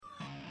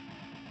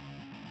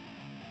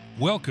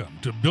Welcome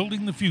to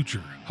Building the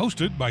Future,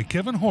 hosted by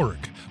Kevin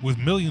Horick. With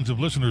millions of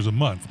listeners a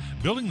month,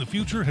 Building the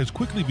Future has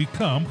quickly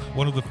become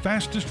one of the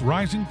fastest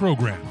rising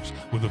programs,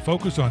 with a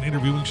focus on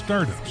interviewing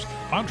startups,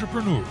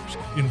 entrepreneurs,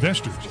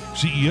 investors,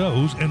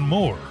 CEOs, and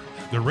more.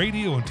 The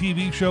radio and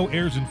TV show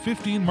airs in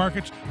 15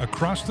 markets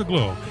across the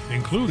globe,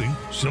 including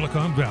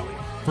Silicon Valley.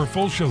 For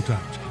full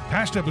showtimes,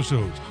 past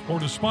episodes, or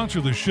to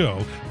sponsor the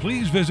show,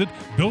 please visit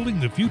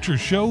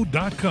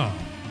buildingthefutureshow.com.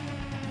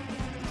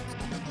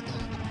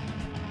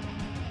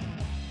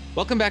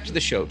 Welcome back to the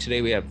show.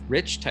 Today we have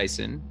Rich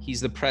Tyson. He's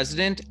the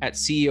president at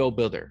CEO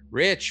Builder.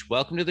 Rich,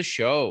 welcome to the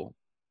show.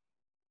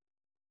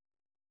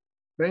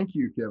 Thank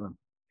you, Kevin.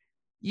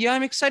 Yeah,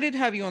 I'm excited to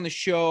have you on the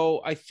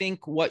show. I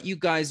think what you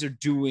guys are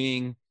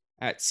doing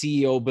at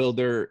CEO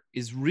Builder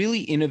is really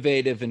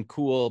innovative and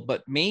cool,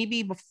 but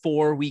maybe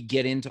before we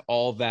get into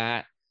all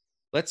that,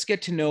 let's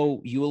get to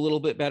know you a little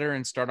bit better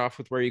and start off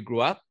with where you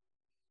grew up.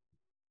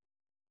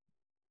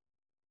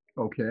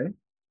 Okay.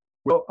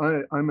 Well,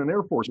 I'm an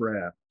Air Force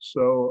brat.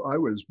 So I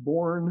was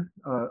born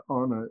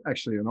on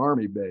actually an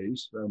Army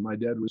base. My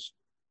dad was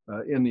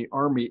in the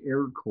Army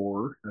Air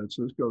Corps.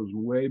 So this goes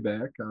way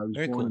back. I was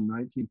born in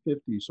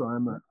 1950. So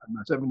I'm a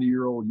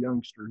 70-year-old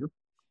youngster.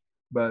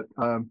 But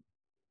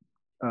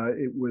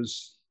it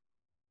was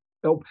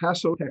El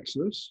Paso,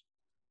 Texas,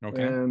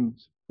 and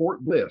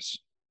Fort Bliss.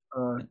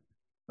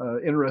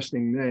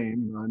 Interesting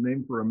name,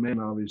 named for a man,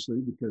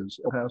 obviously, because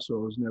El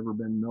Paso has never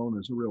been known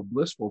as a real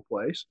blissful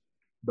place.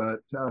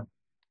 But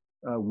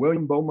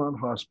William Beaumont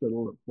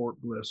Hospital at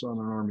Fort Bliss on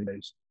an Army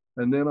base.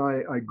 And then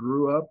I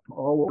grew up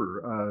all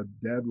over.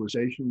 Dad was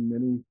stationed in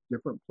many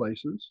different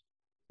places,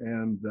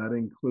 and that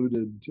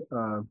included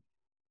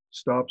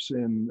stops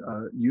in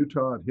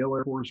Utah at Hill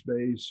Air Force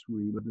Base.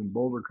 We lived in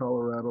Boulder,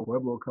 Colorado,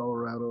 Pueblo,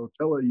 Colorado,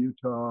 Tella,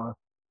 Utah,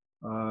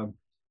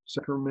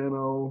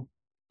 Sacramento,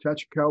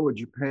 Tachikawa,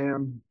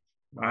 Japan.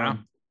 Wow.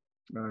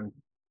 A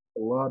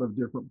lot of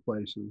different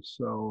places.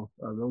 So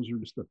those are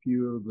just a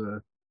few of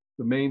the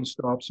main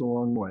stops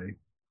along the way.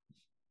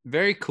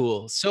 Very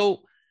cool.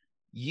 So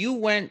you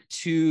went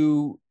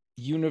to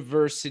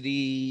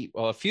university,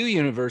 well, a few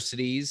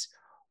universities.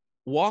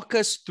 Walk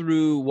us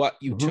through what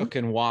you took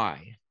and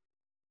why.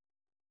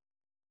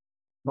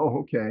 Oh,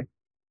 okay.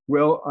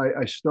 Well,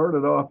 I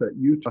started off at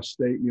Utah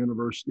State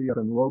University up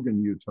in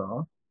Logan,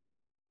 Utah.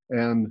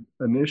 And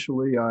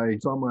initially I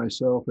saw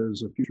myself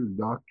as a future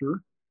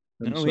doctor.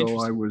 And so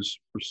I was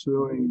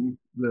pursuing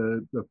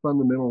the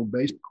fundamental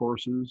basic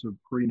courses of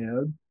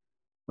pre-med.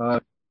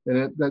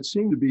 And that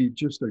seemed to be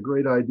just a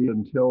great idea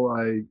until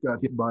I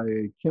got hit by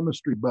a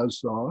chemistry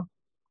buzzsaw.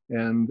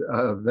 And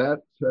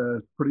that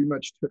pretty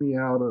much took me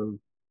out of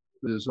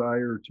the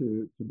desire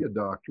to be a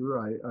doctor.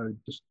 I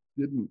just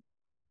didn't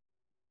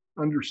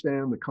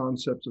understand the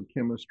concepts of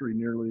chemistry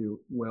nearly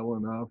well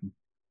enough. Of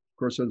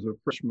course, as a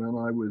freshman,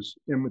 I was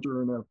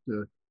immature enough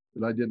that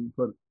I didn't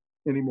put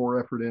any more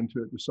effort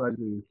into it,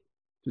 decided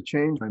to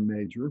change my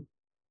major.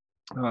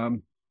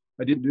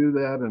 I didn't do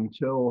that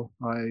until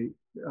I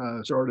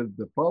started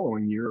the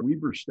following year at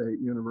Weber State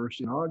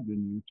University in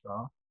Ogden,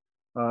 Utah.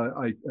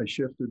 I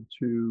shifted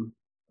to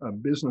a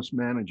business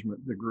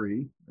management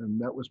degree, and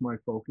that was my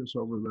focus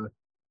over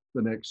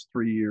the next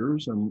 3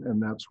 years,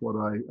 and that's what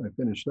I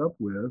finished up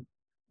with.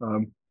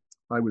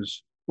 I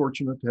was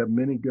fortunate to have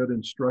many good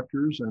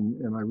instructors,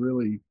 and I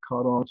really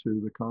caught on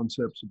to the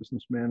concepts of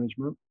business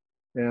management,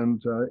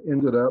 and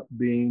ended up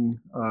being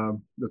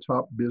the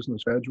top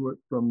business graduate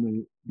from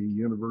the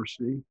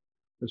university.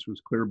 This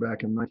was clear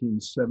back in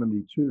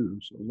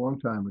 1972, so a long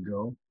time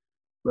ago.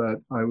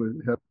 But I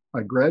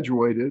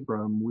graduated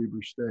from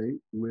Weber State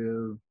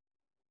with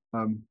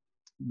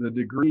the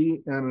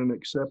degree and an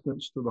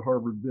acceptance to the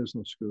Harvard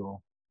Business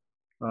School.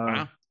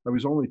 Wow. I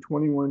was only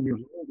 21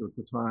 years old at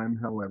the time,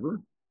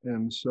 however,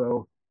 and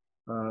so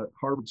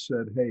Harvard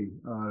said, "Hey,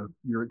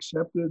 you're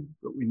accepted,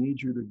 but we need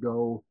you to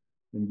go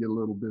and get a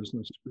little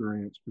business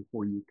experience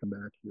before you come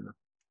back here."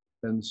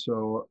 And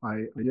so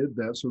I did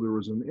that. So there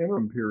was an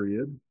interim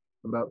period,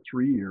 about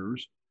 3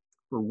 years.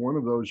 For one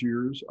of those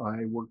years,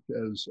 I worked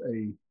as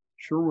a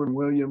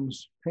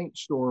Sherwin-Williams paint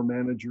store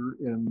manager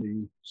in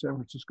the San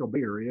Francisco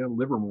Bay Area,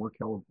 Livermore,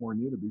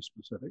 California, to be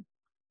specific.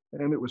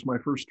 And it was my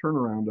first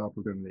turnaround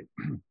opportunity.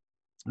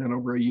 And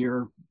over a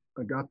year,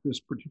 I got this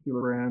particular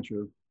branch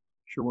of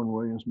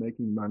Sherwin-Williams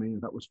making money,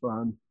 and that was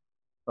fun.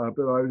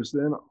 But I was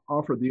then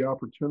offered the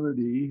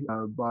opportunity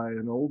by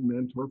an old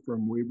mentor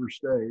from Weber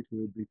State,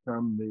 who had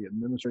become the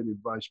administrative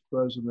vice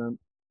president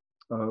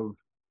of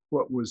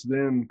what was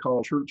then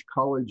called Church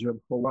College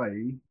of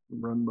Hawaii,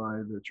 run by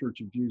the Church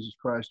of Jesus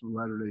Christ of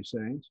Latter-day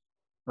Saints,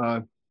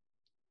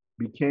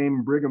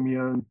 became Brigham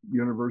Young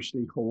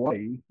University,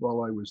 Hawaii,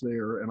 while I was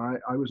there. And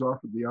I was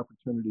offered the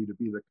opportunity to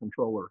be the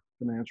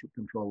financial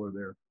controller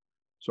there.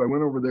 So I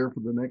went over there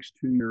for the next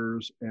 2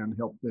 years and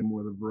helped them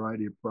with a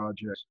variety of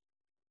projects.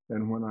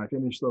 And when I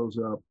finished those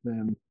up,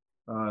 then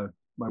my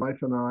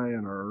wife and I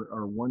and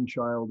our one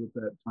child at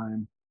that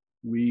time,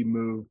 we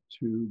moved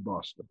to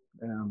Boston,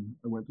 and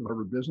I went to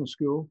Harvard Business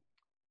School.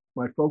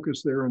 My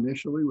focus there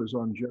initially was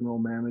on general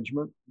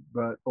management,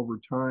 but over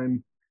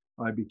time,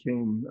 I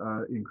became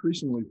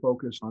increasingly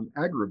focused on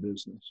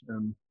agribusiness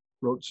and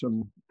wrote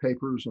some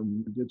papers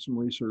and did some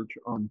research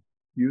on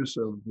use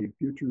of the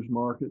futures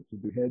market to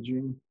do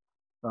hedging,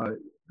 uh,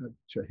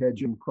 to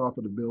hedging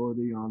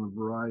profitability on a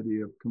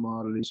variety of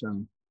commodities,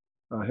 and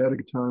had a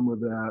good time with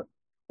that.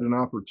 Had an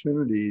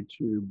opportunity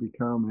to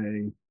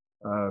become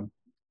a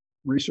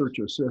research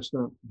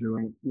assistant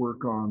doing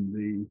work on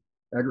the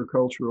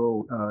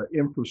agricultural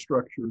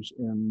infrastructures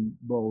in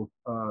both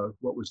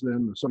what was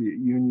then the Soviet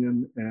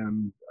Union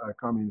and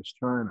communist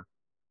China.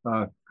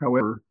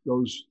 However,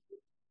 those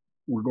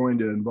were going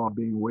to involve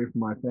being away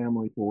from my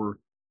family for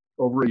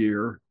over a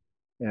year.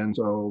 And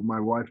so my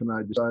wife and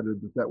I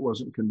decided that that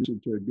wasn't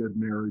conducive to a good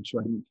marriage, so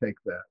I didn't take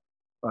that.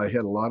 I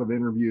had a lot of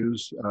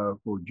interviews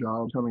for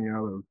jobs coming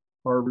out of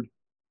Harvard,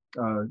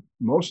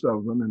 most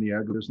of them in the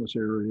agribusiness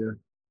area.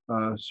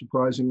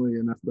 Surprisingly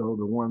enough, though,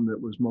 the one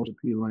that was most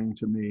appealing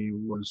to me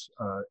was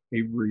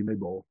Avery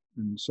Label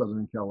in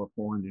Southern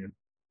California.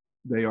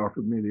 They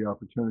offered me the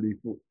opportunity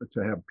to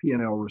have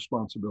P&L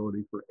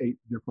responsibility for 8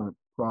 different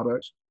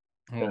products,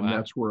 and wow.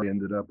 That's where I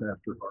ended up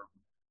after Harvard.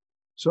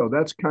 So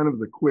that's kind of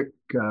the quick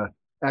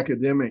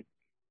academic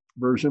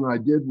version. I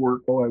did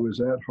work while I was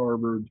at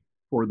Harvard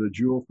for the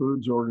Jewel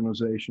Foods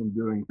organization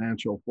doing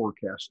financial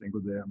forecasting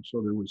with them.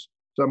 So there was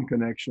some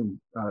connection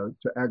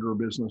to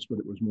agribusiness, but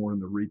it was more in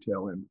the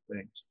retail end of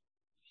things.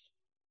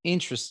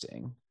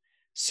 Interesting.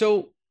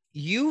 So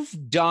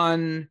you've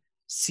done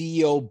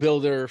CEO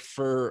Builder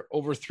for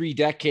over 3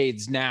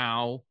 decades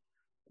now.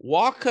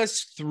 Walk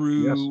us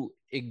through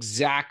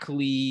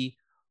exactly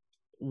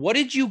what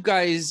did you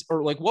guys,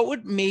 or like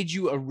what made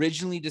you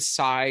originally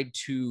decide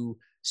to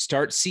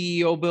start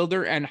CEO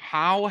Builder, and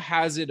how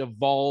has it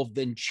evolved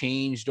and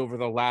changed over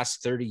the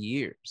last 30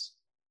 years?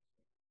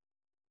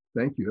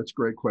 Thank you. That's a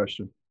great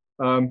question.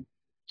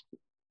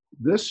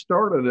 This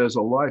started as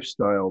a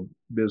lifestyle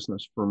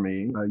business for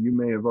me. You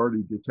may have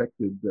already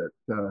detected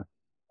that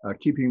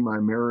keeping my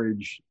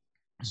marriage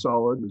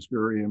solid is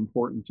very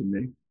important to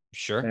me.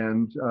 Sure.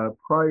 And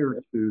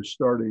prior to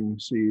starting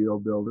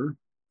CEO Builder,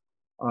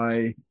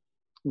 I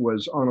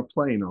was on a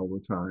plane all the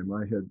time.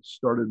 I had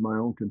started my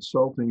own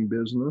consulting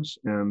business,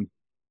 and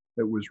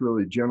it was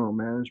really general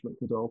management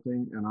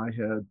consulting. And I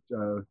had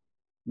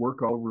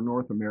work all over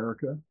North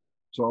America.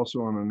 I was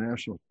also on a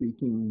national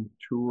speaking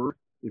tour,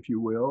 if you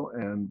will,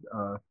 and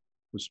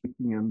was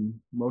speaking in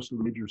most of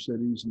the major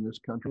cities in this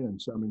country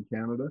and some in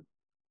Canada.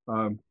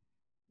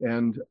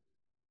 And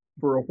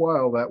for a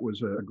while, that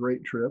was a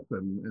great trip,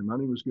 and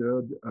money was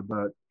good.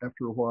 But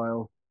after a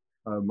while,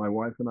 my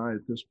wife and I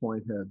at this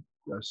point had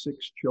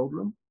 6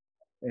 children.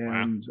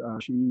 And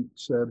she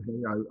said,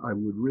 hey, I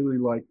would really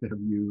like to have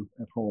you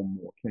at home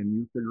more. Can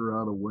you figure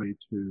out a way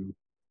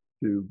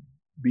to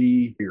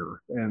be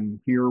here? And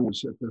here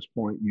was at this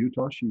point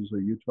Utah. She's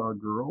a Utah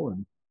girl,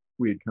 and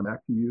we had come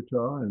back to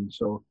Utah. And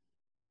so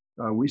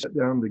we sat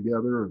down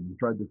together and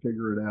tried to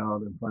figure it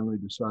out, and finally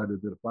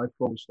decided that if I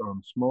focused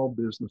on small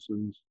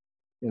businesses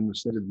in the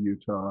state of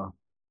Utah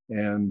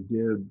and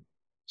did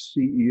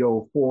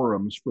CEO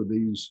forums for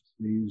these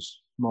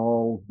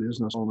small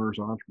business owners,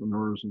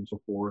 entrepreneurs, and so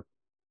forth,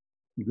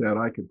 that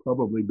I could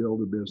probably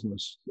build a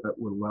business that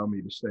would allow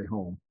me to stay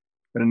home.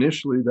 And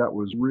initially that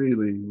was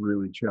really,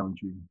 really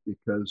challenging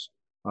because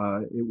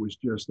it was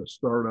just a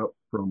startup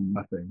from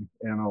nothing.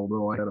 And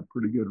although I had a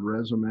pretty good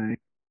resume,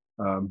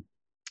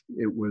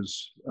 it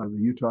was the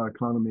Utah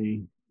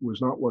economy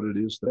was not what it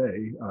is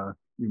today.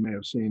 You may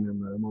have seen in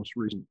the most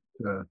recent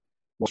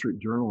Wall Street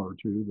Journal or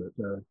two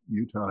that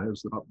Utah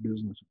has the top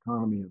business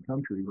economy in the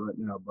country right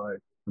now by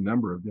a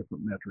number of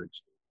different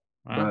metrics.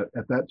 Wow. But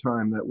at that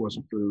time, that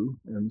wasn't true.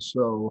 And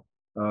so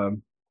it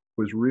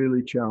was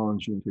really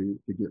challenging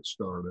to get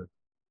started.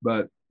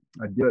 But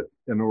I did it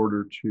in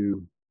order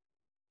to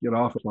get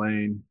off a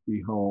plane, be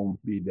home,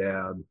 be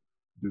dad,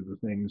 do the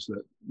things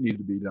that need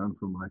to be done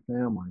for my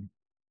family.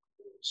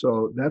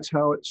 So that's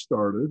how it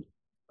started.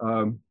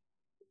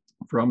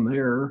 From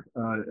there,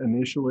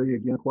 initially,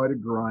 again, quite a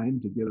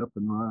grind to get up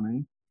and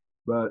running.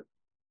 But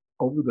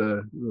over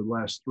the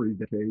last 3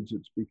 decades,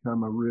 it's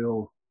become a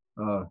real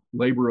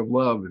labor of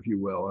love, if you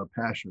will, a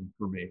passion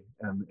for me,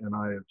 and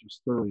I have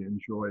just thoroughly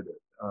enjoyed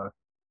it.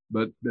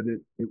 But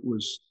it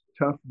was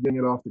tough getting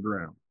it off the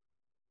ground.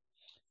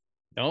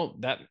 No,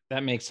 that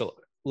makes a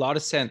lot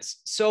of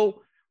sense.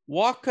 So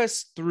walk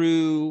us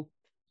through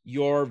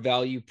your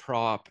value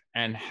prop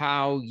and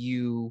how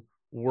you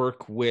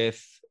work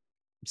with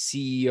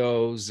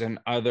CEOs and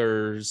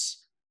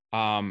others,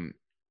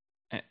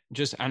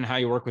 just on how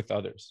you work with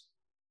others.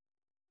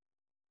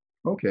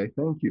 Okay,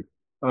 thank you.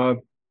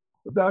 The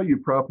value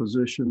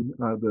proposition,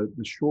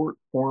 the short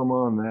form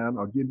on that,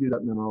 I'll give you that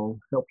and then I'll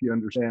help you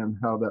understand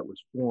how that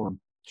was formed.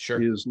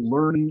 Sure. Is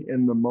learning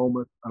in the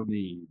moment of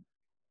need.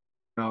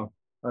 Now,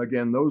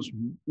 again, those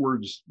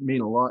words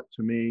mean a lot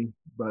to me,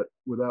 but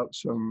without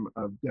some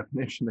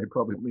definition, they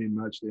probably don't mean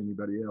much to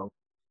anybody else.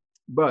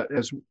 But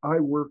as I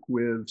work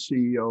with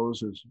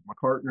CEOs, as my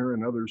partner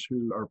and others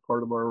who are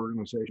part of our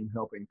organization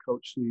helping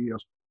coach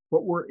CEOs,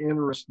 what we're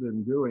interested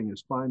in doing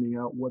is finding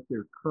out what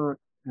their current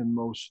and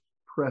most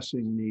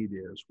pressing need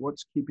is,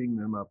 what's keeping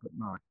them up at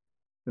night.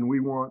 And we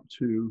want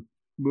to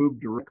move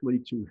directly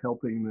to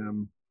helping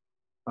them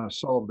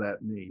solve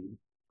that need.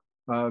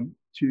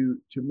 To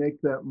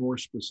make that more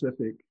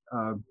specific,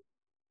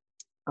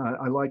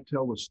 I like to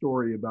tell the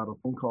story about a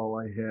phone call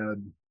I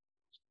had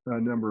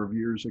a number of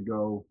years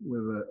ago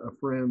with a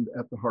friend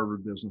at the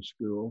Harvard Business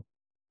School,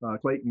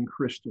 Clayton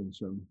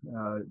Christensen.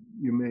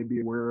 You may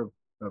be aware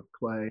of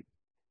Clay.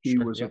 He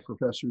was a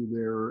professor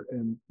there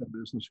in the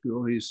business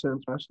school. He's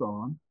since passed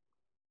on,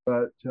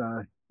 but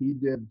he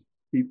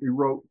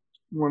wrote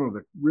one of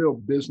the real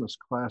business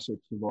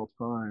classics of all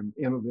time,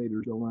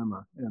 Innovator's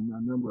Dilemma, and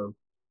a number of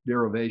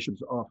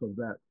derivations off of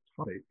that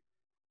topic.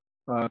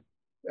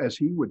 As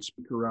he would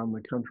speak around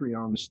the country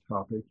on this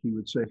topic, he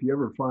would say, if you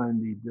ever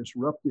find the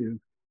disruptive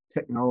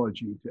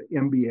technology to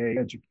MBA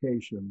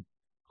education,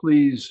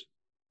 please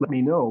let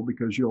me know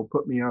because you'll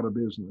put me out of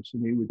business.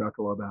 And he would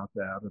chuckle about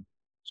that. And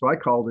so I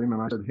called him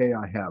and I said, hey,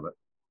 I have it.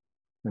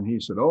 And he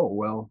said, oh,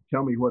 well,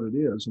 tell me what it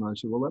is. And I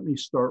said, well, let me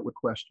start with a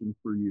question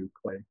for you,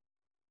 Clay.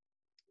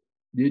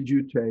 Did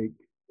you take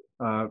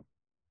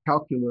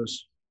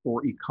calculus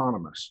for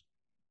economists?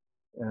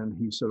 And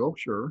he said, oh,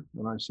 sure.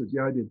 And I said,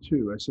 yeah, I did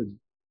too. I said,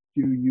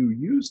 do you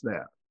use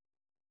that?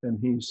 And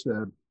he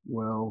said,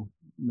 well,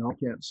 no, I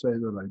can't say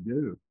that I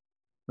do.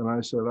 And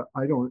I said,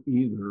 I don't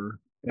either.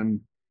 And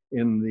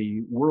in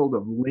the world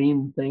of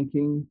lean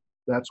thinking,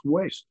 that's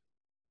waste.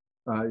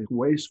 It's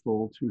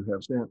wasteful to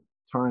have spent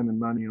time and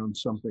money on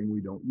something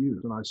we don't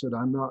use. And I said,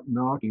 I'm not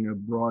knocking a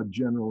broad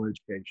general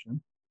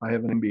education. I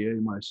have an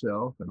MBA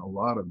myself and a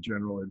lot of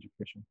general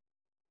education.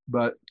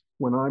 But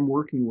when I'm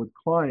working with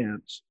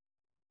clients,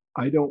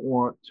 I don't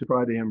want to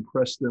try to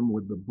impress them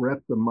with the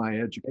breadth of my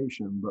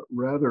education, but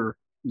rather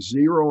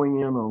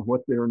zeroing in on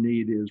what their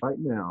need is right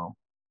now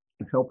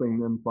and helping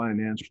them find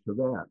answers to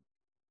that.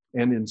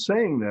 And in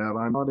saying that,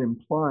 I'm not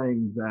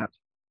implying that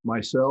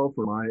myself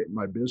or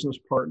my business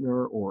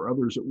partner or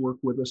others that work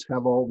with us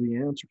have all the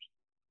answers.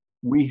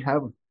 We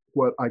have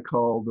what I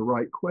call the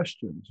right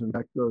questions. In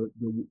fact,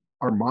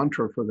 our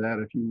mantra for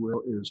that, if you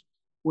will, is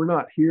we're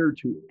not here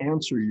to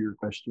answer your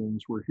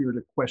questions. We're here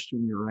to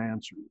question your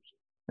answers.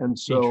 And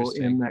so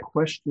in that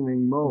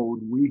questioning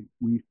mode, we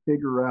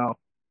figure out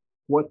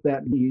what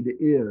that need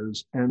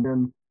is. And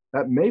then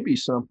that may be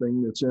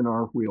something that's in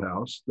our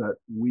wheelhouse that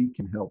we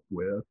can help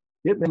with.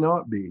 It may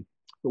not be.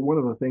 But one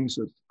of the things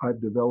that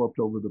I've developed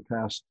over the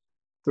past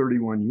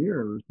 31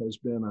 years has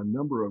been a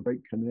number of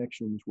great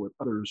connections with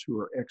others who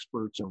are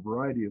experts in a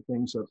variety of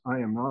things that I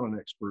am not an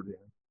expert in.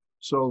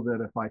 So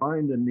that if I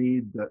find a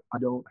need that I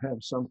don't have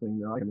something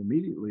that I can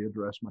immediately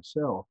address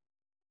myself,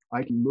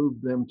 I can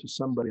move them to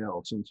somebody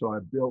else. And so I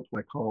built what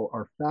I call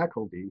our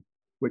faculty,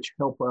 which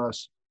help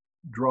us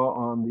draw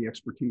on the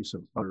expertise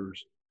of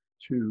others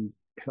to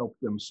help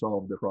them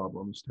solve their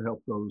problems, to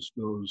help those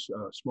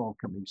small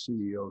company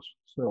CEOs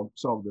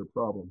solve their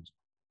problems.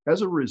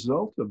 As a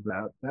result of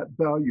that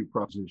value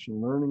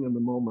proposition, learning in the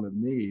moment of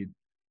need,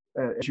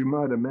 as you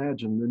might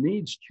imagine, the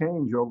needs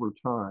change over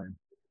time,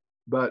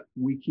 but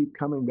we keep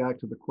coming back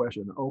to the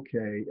question,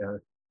 okay,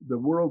 the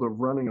world of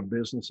running a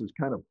business is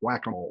kind of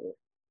whack-a-mole.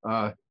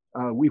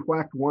 We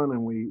whacked one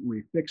and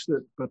we fixed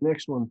it, but the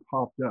next one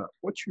popped up.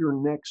 What's your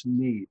next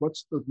need?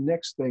 What's the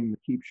next thing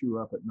that keeps you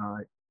up at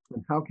night?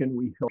 And how can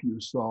we help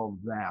you solve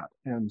that?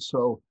 And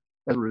so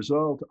as a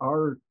result,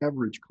 our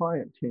average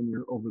client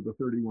tenure over the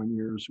 31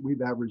 years,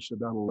 we've averaged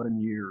about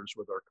 11 years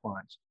with our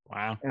clients.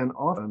 Wow. And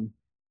often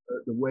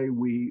the way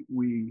we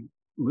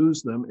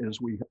lose them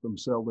is we help them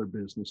sell their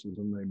businesses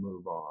and they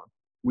move on.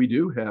 We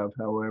do have,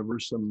 however,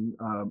 some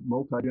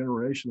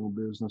multi-generational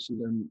businesses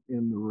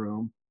in the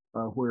room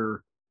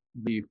where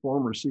the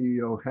former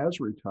CEO has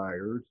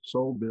retired,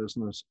 sold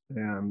business,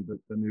 and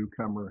the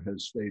newcomer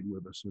has stayed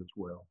with us as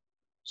well.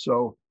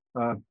 So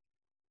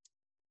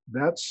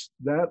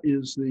that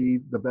is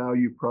the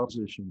value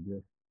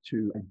proposition,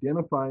 to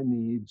identify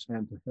needs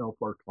and to help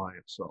our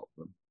clients solve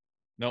them.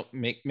 No,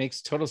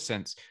 makes total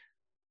sense.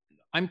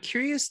 I'm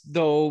curious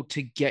though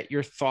to get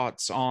your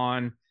thoughts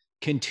on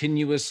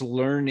continuous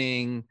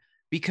learning,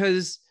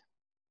 because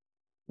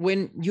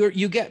when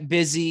you get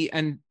busy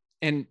and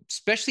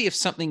especially if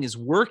something is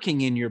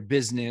working in your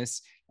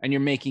business and you're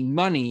making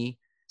money,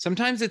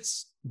 sometimes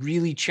it's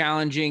really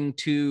challenging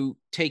to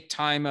take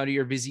time out of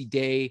your busy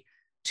day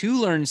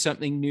to learn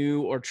something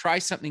new or try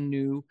something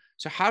new.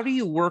 So how do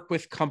you work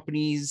with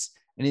companies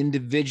and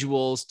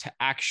individuals to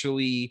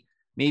actually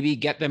maybe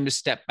get them to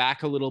step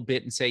back a little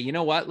bit and say, you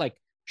know what, like,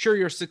 sure,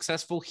 you're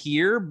successful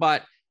here,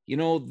 but you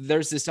know,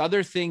 there's this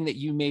other thing that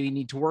you maybe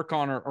need to work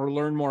on or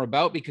learn more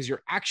about because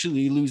you're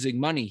actually losing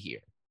money here?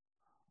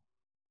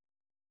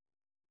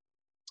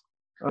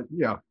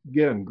 Yeah,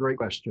 again, great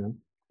question.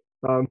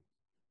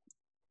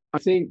 I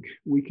think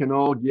we can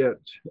all get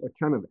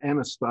kind of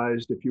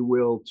anesthetized, if you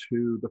will,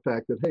 to the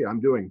fact that, hey,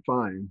 I'm doing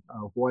fine.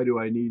 Why do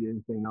I need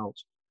anything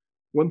else?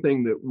 One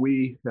thing that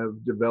we have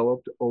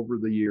developed over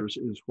the years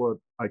is what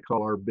I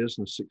call our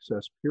business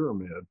success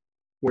pyramid,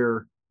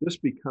 where this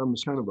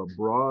becomes kind of a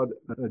broad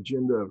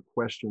agenda of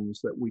questions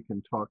that we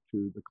can talk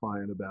to the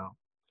client about.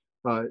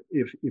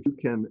 If you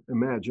can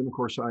imagine, of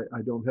course,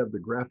 I don't have the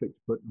graphic to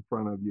put in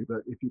front of you,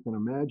 but if you can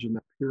imagine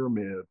that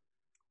pyramid,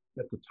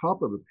 at the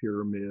top of the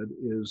pyramid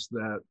is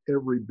that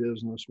every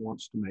business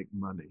wants to make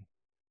money.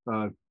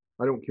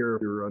 I don't care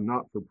if you're a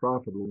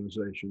not-for-profit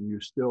organization, you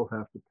still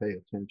have to pay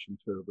attention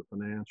to the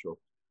financial.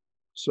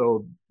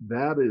 So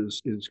that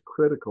is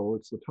critical.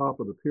 It's the top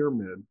of the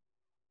pyramid.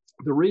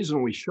 The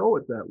reason we show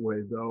it that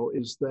way, though,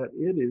 is that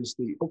it is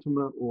the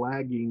ultimate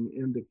lagging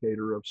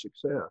indicator of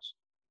success.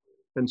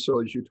 And so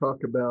as you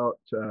talk about,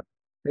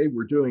 hey,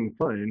 we're doing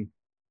fine,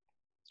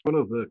 one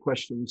of the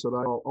questions that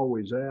I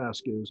always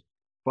ask is,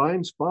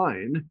 fine's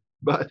fine,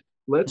 but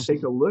let's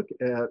take a look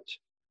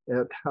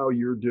at how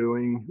you're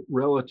doing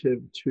relative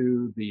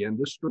to the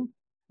industry.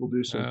 We'll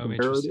do some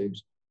comparatives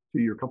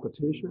to your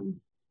competition.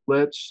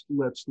 Let's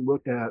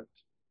look at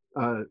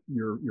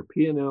your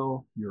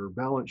P&L, your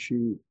balance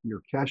sheet,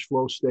 your cash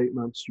flow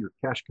statements, your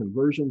cash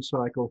conversion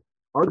cycle.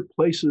 Are there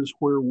places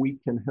where we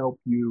can help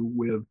you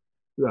with,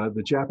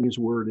 the Japanese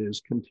word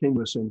is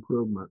continuous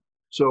improvement.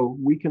 So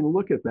we can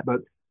look at that.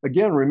 But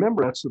again,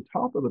 remember, that's the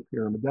top of the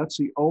pyramid. That's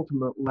the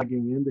ultimate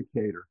lagging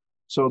indicator.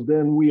 So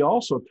then we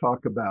also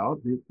talk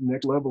about the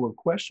next level of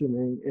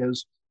questioning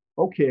is,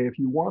 okay, if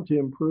you want to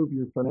improve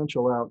your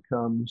financial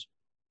outcomes,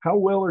 how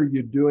well are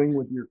you doing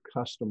with your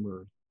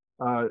customers?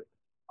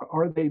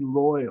 Are they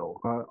loyal?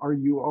 Are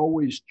you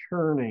always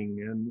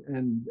churning?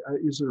 And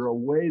is there a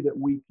way that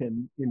we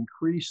can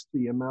increase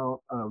the amount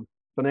of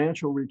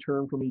financial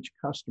return from each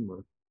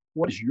customer?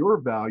 What is your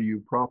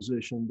value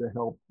proposition to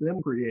help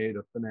them create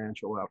a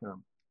financial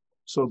outcome?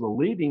 So the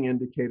leading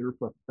indicator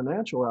for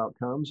financial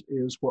outcomes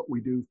is what we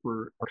do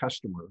for our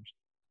customers.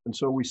 And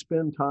so we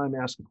spend time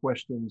asking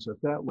questions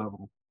at that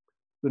level.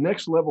 The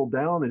next level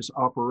down is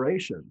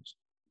operations.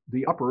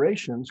 The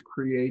operations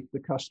create the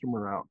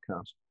customer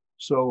outcomes.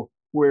 So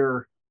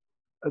where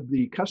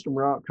the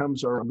customer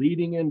outcomes are a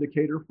leading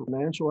indicator for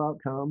financial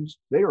outcomes,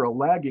 they are a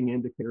lagging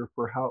indicator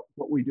for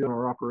what we do in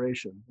our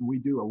operation. And we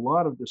do a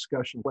lot of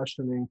discussion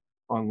questioning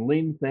on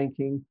lean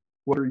thinking.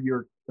 What are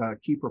your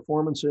key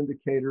performance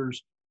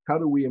indicators? How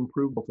do we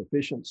improve both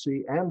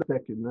efficiency and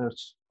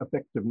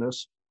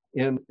effectiveness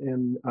in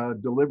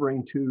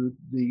delivering to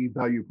the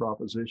value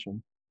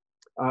proposition?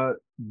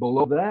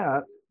 Below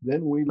that,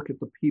 then we look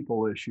at the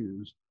people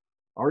issues.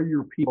 Are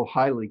your people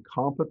highly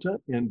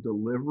competent in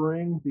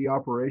delivering the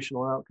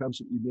operational outcomes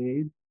that you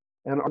need?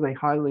 And are they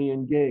highly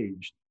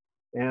engaged?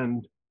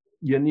 And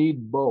you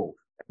need both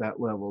at that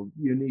level.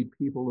 You need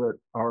people that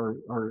are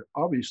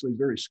obviously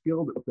very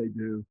skilled at what they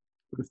do,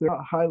 but if they're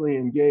not highly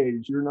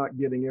engaged, you're not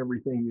getting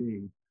everything you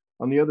need.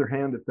 On the other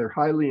hand, if they're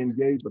highly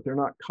engaged, but they're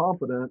not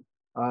competent,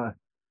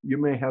 you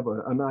may have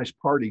a nice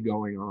party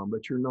going on,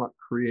 but you're not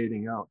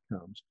creating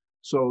outcomes.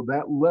 So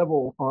that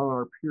level on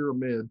our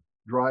pyramid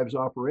drives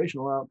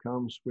operational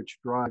outcomes, which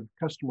drive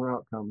customer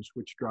outcomes,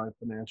 which drive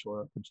financial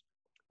outcomes.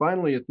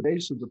 Finally, at the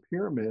base of the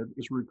pyramid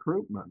is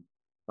recruitment.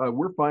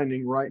 We're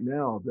finding right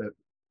now that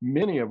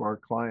many of our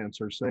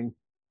clients are saying,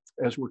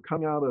 as we're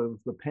coming out of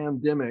the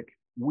pandemic,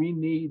 we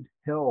need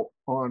help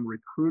on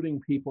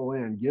recruiting people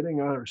in, getting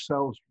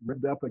ourselves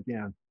rigged up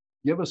again.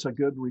 Give us a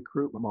good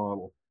recruitment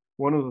model.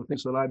 One of the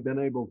things that I've been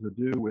able to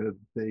do with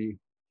the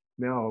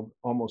now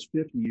almost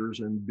 50 years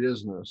in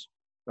business,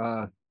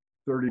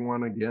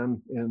 31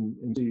 again in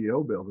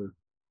CEO Builder,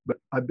 but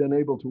I've been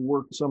able to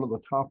work with some of the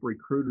top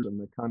recruiters in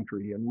the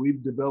country, and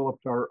we've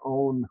developed our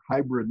own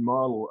hybrid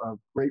model of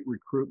great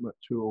recruitment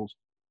tools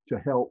to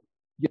help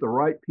get the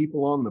right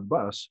people on the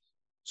bus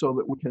so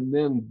that we can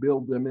then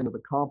build them into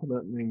the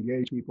competent and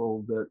engaged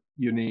people that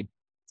you need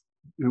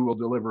who will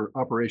deliver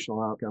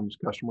operational outcomes,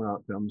 customer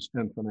outcomes,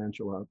 and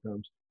financial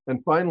outcomes.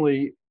 And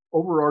finally,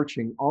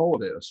 overarching all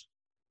of this,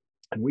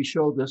 and we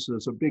show this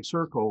as a big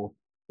circle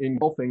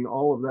engulfing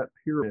all of that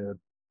pyramid,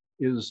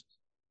 is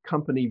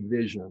company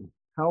vision.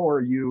 How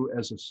are you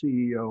as a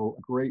CEO,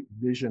 a great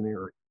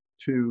visionary,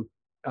 to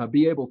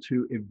be able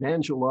to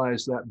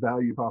evangelize that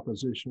value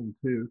proposition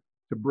to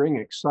bring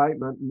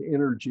excitement and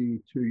energy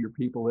to your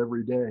people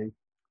every day?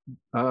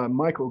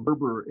 Michael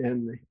Gerber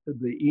in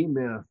the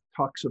E-Myth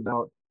talks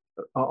about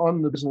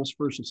on the business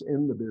versus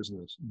in the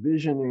business.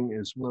 Visioning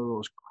is one of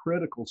those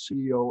critical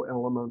CEO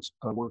elements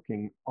of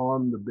working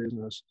on the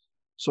business,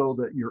 so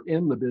that you're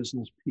in the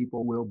business,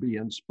 people will be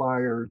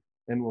inspired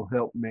and will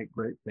help make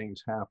great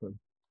things happen.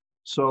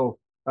 So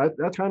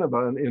that's kind of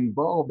an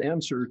involved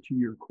answer to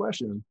your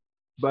question.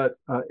 But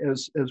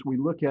as we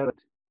look at it,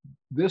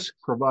 this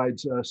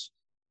provides us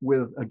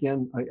with,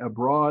 again, a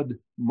broad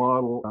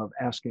model of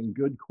asking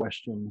good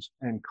questions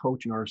and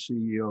coaching our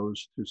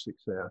CEOs to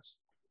success.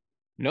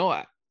 No,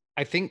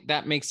 I think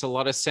that makes a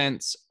lot of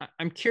sense.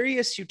 I'm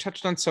curious, you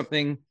touched on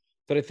something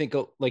that I think,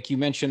 like you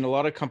mentioned, a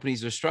lot of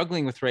companies are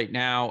struggling with right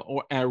now,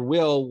 or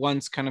will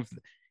once kind of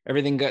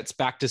everything gets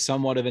back to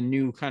somewhat of a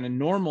new kind of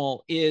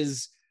normal,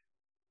 is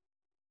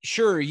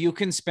sure, you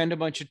can spend a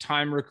bunch of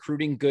time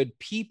recruiting good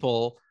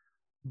people,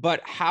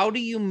 but how do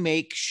you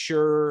make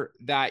sure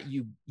that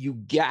you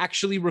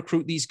actually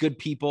recruit these good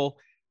people,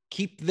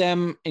 keep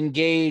them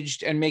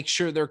engaged, and make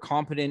sure they're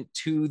competent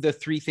to the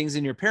three things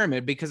in your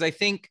pyramid? Because I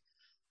think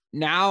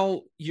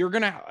now you're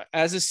going to,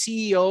 as a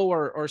CEO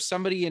or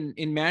somebody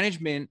in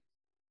management,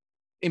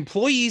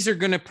 employees are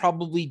going to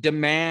probably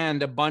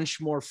demand a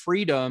bunch more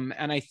freedom.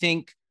 And I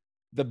think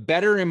the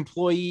better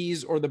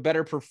employees or the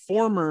better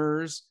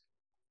performers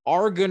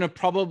are going to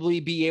probably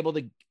be able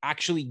to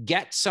actually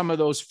get some of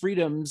those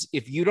freedoms.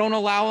 If you don't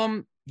allow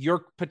them,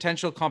 your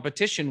potential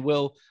competition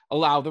will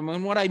allow them.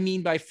 And what I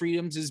mean by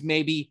freedoms is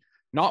maybe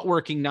not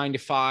working 9 to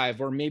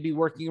 5, or maybe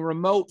working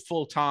remote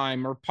full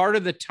time or part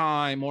of the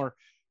time, or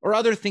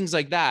other things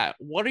like that.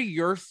 What are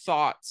your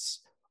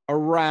thoughts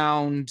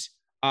around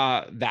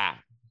that?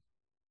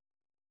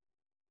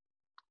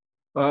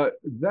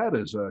 That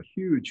is a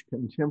huge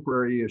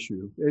contemporary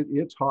issue.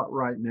 It's hot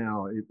right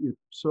now. It's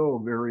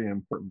so very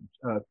important.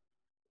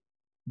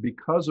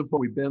 Because of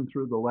what we've been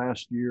through the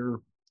last year,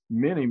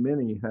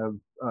 many have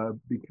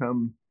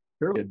become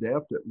fairly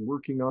adept at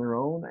working on their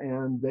own,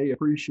 and they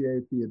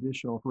appreciate the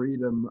additional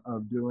freedom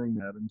of doing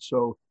that. And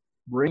so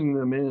bringing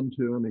them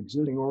into an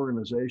existing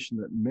organization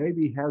that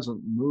maybe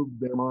hasn't moved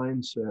their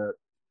mindset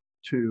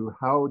to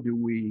how do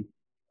we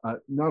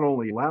not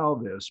only allow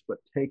this, but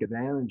take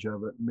advantage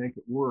of it and make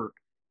it work.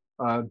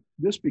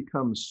 This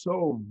becomes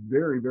so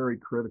very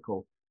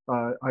critical.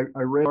 I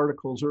read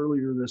articles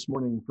earlier this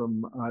morning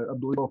from, I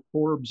believe,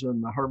 Forbes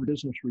and the Harvard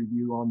Business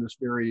Review on this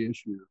very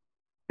issue.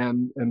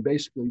 And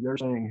basically they're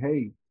saying,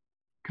 hey,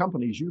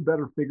 companies, you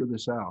better figure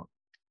this out.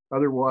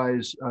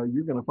 Otherwise,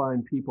 you're going to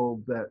find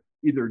people that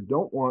either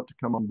don't want to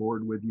come on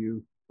board with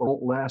you or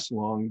won't last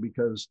long,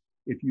 because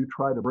if you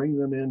try to bring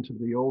them into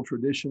the old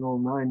traditional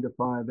 9 to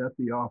 5 at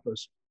the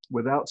office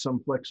without some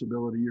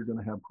flexibility, you're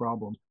going to have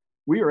problems.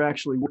 We are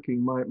actually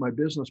working, my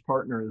business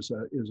partner is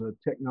a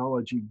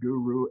technology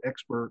guru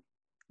expert,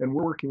 and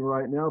we're working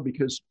right now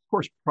because, of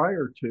course,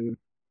 prior to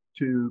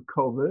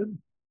COVID,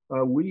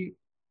 we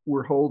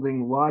were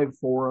holding live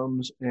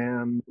forums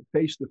and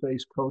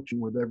face-to-face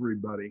coaching with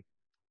everybody.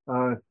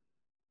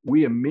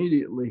 We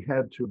immediately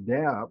had to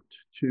adapt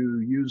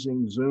to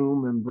using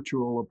Zoom and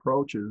virtual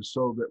approaches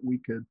so that we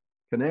could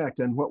connect.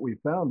 And what we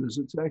found is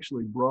it's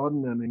actually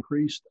broadened and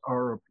increased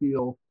our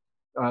appeal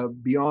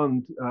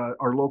beyond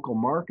our local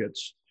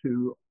markets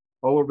to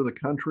all over the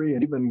country,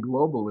 and even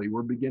globally.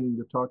 We're beginning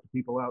to talk to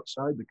people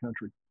outside the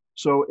country.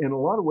 So in a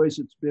lot of ways,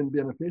 it's been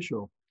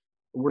beneficial.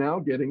 We're now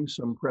getting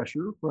some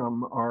pressure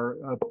from our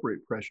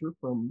appropriate pressure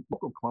from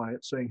local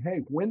clients saying,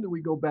 hey, when do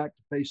we go back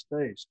to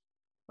face-to-face?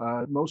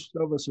 Most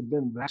of us have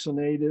been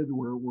vaccinated.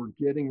 We're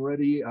getting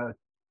ready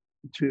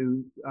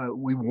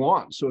we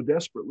want so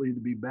desperately to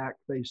be back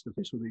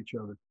face-to-face with each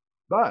other.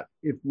 But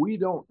if we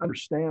don't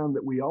understand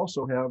that we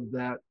also have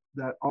that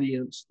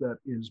audience that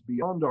is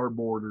beyond our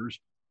borders,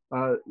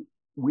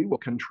 we will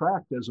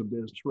contract as a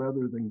business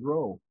rather than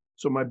grow.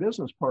 So my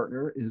business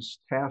partner is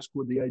tasked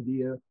with the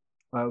idea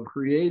of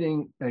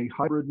creating a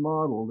hybrid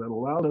model that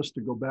allowed us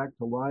to go back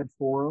to live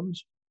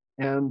forums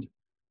and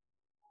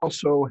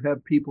also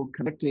have people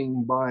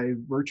connecting by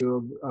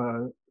virtue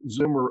of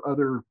Zoom or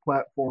other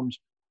platforms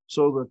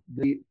so that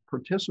they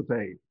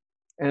participate.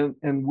 And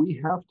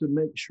we have to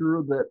make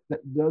sure that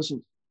that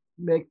doesn't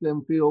make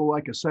them feel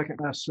like a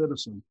second-class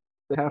citizen.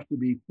 They have to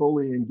be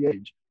fully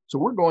engaged. So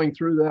we're going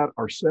through that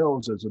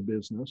ourselves as a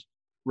business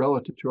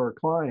relative to our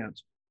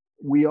clients.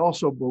 We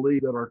also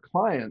believe that our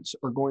clients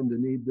are going to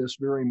need this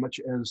very much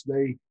as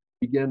they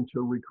begin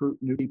to recruit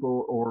new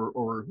people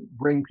or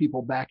bring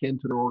people back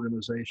into their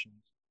organizations.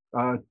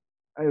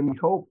 And we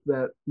hope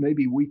that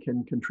maybe we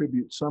can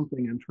contribute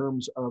something in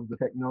terms of the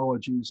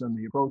technologies and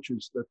the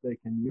approaches that they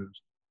can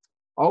use.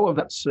 All of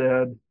that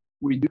said,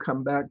 we do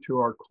come back to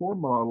our core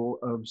model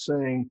of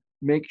saying,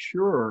 make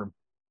sure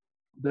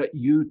that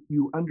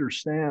you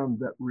understand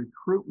that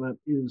recruitment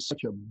is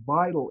such a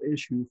vital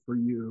issue for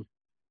you.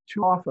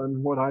 Too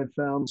often, what I've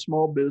found,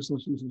 small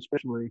businesses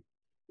especially,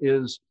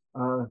 is,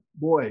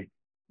 boy,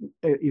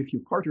 if you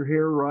part your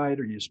hair right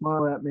or you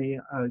smile at me,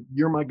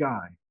 you're my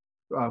guy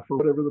for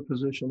whatever the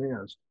position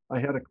is. I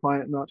had a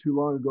client not too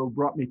long ago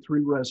brought me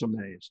 3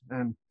 resumes,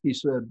 and he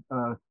said,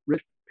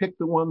 Rich, pick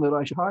the one that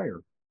I should hire.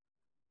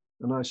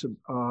 And I said,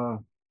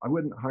 I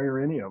wouldn't hire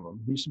any of them.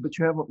 He said, but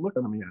you haven't looked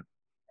at them yet.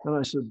 And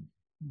I said,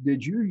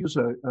 did you use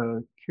a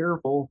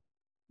careful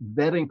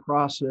vetting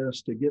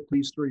process to get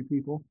these 3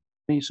 people?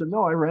 And he said,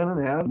 no, I ran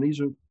an ad, and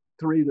these are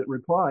 3 that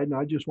replied, and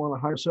I just want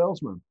to hire a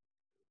salesman.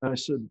 And I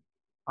said,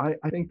 I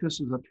think this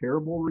is a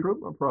terrible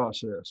recruitment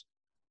process.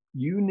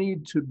 You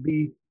need to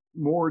be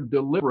more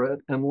deliberate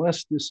and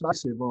less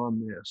decisive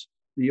on this.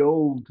 The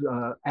old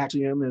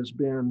axiom has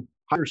been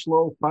hire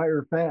slow,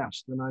 fire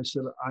fast. And I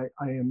said,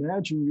 I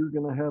imagine you're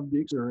going to have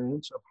the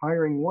experience of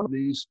hiring one of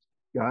these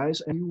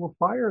guys and you will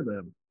fire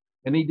them.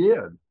 And he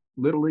did.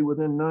 Literally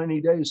within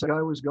 90 days, the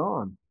guy was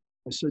gone.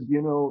 I said,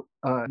 you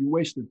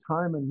wasted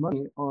time and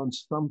money on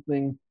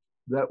something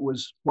that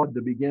was flawed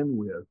to begin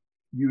with.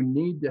 You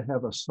need to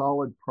have a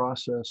solid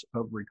process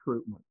of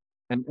recruitment.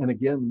 And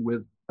again,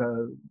 with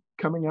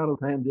coming out of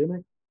the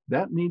pandemic,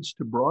 that needs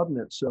to broaden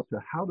itself to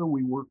how do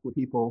we work with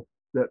people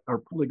that are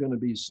probably going to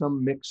be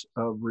some mix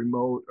of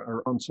remote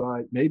or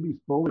on-site, maybe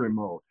fully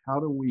remote. How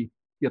do we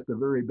get the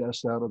very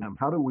best out of them?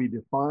 How do we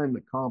define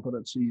the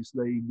competencies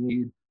they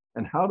need?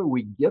 And how do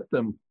we get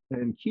them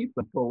and keep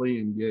them fully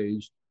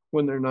engaged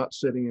when they're not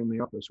sitting in the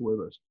office with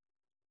us?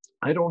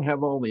 I don't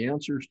have all the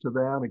answers to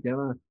that.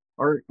 Again,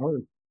 our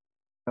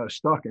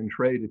stock and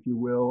trade, if you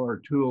will,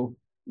 our tool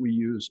we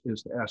use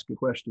is to ask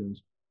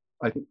questions.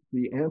 I think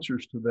the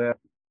answers to that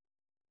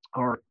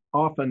are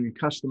often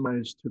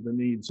customized to the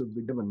needs of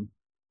the given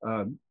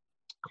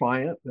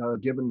client,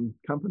 given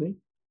company.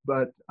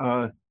 But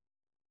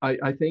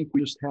I think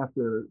we just have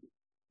to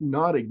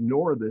not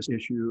ignore this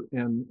issue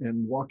and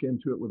walk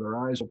into it with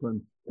our eyes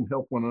open and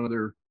help one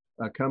another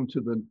come to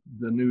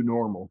the new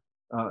normal.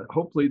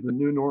 Hopefully the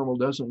new normal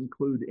doesn't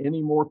include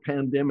any more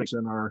pandemics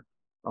in our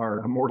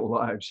mortal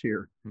lives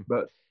here.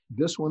 But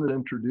this one has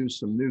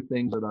introduced some new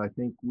things that I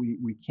think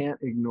we can't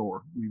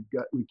ignore.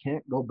 We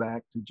can't go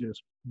back to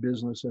just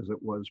business as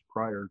it was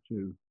prior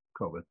to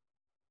COVID.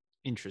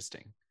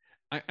 Interesting.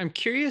 I'm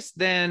curious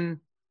then,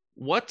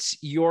 what's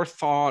your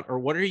thought, or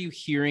what are you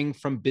hearing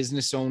from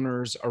business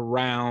owners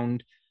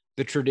around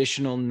the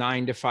traditional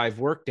 9-to-5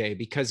 workday?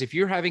 Because if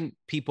you're having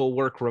people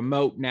work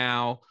remote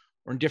now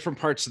or in different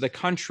parts of the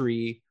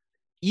country,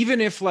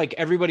 even if like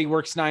everybody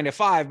works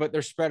 9-to-5, but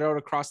they're spread out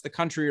across the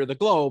country or the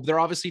globe, they're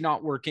obviously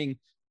not working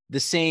the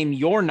same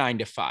your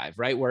 9-to-5,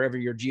 right? Wherever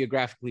you're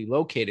geographically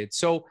located.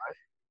 So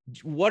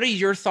what are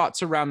your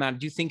thoughts around that?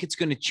 Do you think it's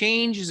going to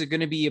change? Is it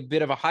going to be a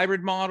bit of a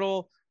hybrid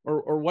model?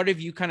 Or what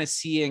have you kind of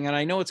seeing? And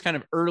I know it's kind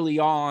of early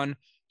on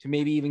to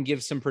maybe even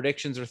give some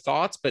predictions or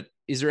thoughts, but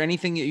is there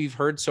anything that you've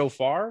heard so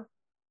far?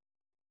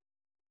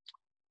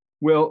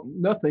 Well,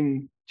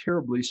 nothing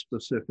terribly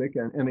specific.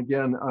 And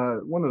again,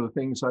 one of the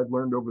things I've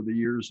learned over the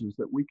years is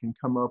that we can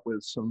come up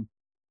with some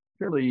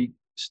fairly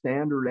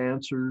standard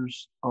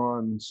answers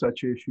on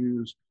such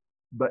issues,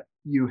 but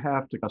you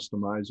have to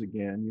customize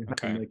again. You have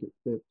to make it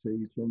fit to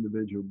each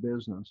individual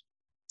business.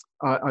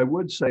 I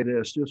would say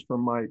this, just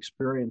from my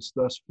experience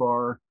thus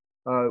far,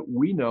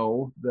 we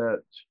know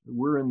that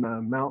we're in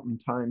the mountain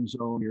time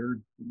zone here,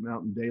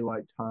 mountain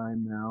daylight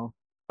time now.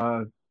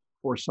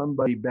 For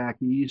somebody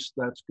back east,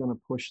 that's going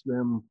to push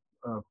them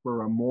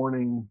for a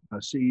morning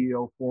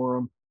CEO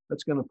forum.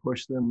 That's going to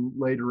push them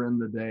later in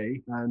the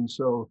day. And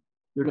so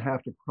they're going to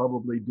have to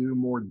probably do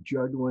more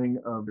juggling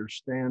of their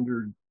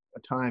standard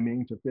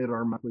timing to fit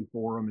our monthly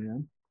forum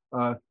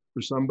in.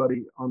 For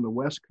somebody on the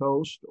West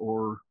Coast,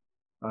 or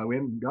we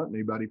haven't got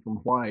anybody from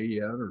Hawaii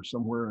yet or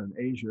somewhere in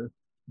Asia,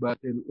 but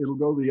it'll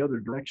go the other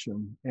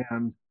direction.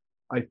 And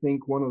I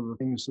think one of the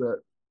things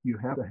that you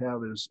have to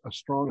have is a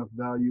strong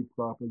value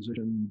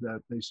proposition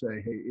that they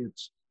say, hey,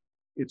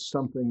 it's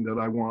something that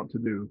I want to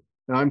do.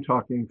 Now I'm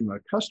talking from a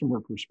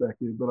customer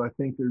perspective, but I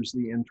think there's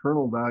the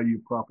internal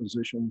value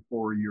proposition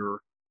for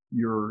your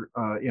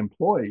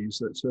employees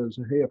that says,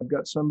 hey, if I've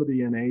got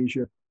somebody in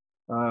Asia,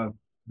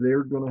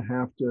 they're going to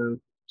have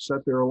to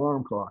set their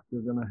alarm clock.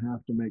 They're going to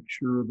have to make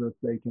sure that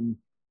they can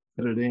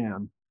fit it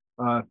in.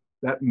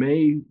 That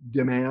may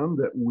demand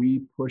that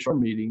we push our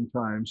meeting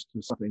times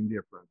to something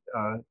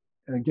different.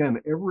 And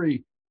again,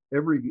 every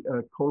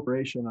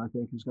corporation, I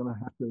think, is going to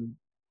have to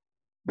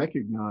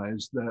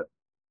recognize that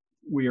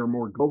we are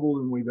more global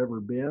than we've ever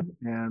been,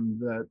 and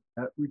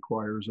that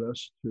requires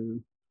us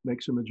to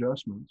make some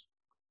adjustments.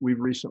 We've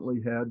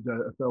recently had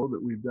a fellow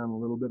that we've done a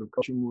little bit of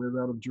coaching with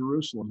out of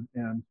Jerusalem,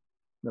 and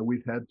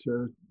we've had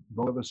to,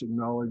 both of us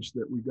acknowledge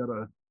that we've got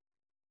to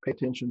pay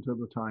attention to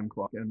the time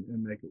clock and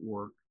make it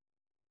work.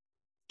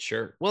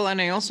 Sure. Well,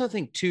 and I also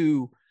think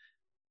too,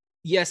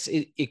 yes,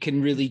 it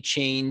can really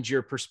change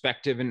your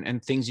perspective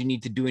and things you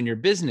need to do in your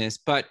business.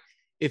 But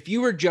if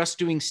you were just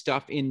doing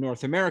stuff in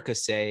North America,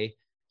 say,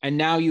 and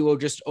now you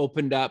just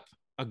opened up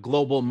a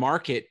global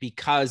market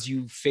because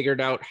you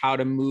figured out how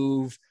to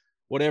move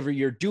whatever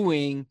you're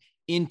doing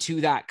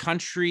into that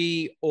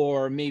country,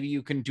 or maybe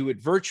you can do it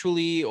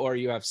virtually, or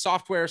you have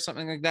software or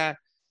something like that.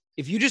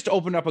 If you just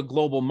open up a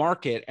global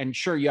market, and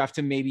sure, you have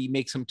to maybe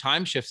make some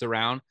time shifts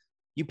around,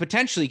 you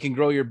potentially can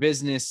grow your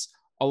business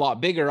a lot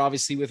bigger,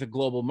 obviously, with a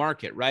global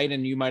market, right?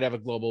 And you might have a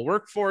global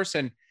workforce,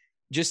 and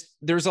just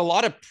there's a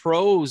lot of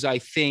pros, I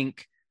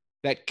think,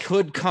 that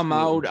could come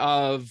out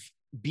of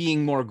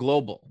being more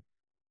global.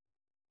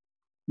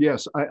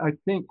 Yes, I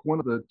think one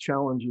of the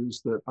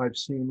challenges that I've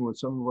seen with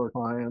some of our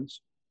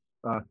clients,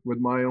 with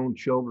my own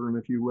children,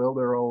 if you will,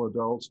 they're all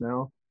adults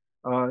now,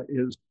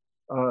 is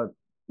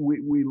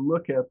we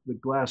look at the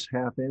glass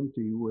half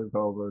empty with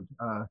COVID,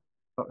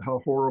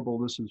 how horrible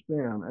this has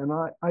been. And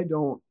I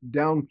don't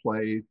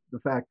downplay the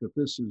fact that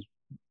this has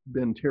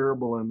been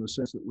terrible in the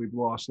sense that we've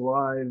lost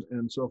lives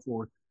and so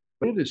forth,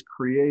 but it has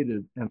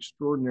created an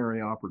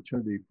extraordinary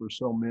opportunity for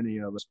so many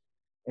of us.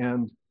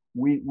 And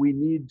we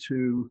need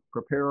to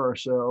prepare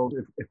ourselves,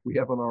 if we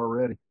haven't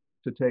already,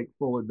 to take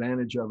full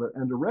advantage of it,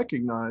 and to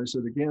recognize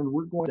that, again,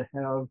 we're going to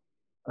have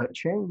a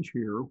change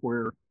here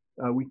where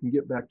we can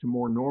get back to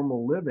more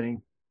normal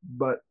living,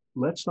 but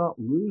let's not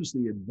lose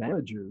the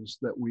advantages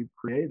that we've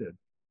created.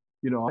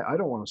 You know, I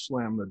don't want to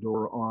slam the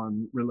door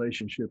on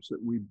relationships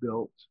that we've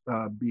built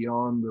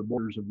beyond the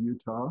borders of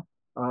Utah.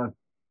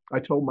 I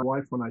told my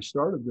wife when I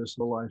started this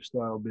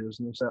lifestyle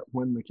business that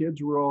when the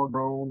kids were all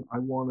grown, I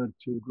wanted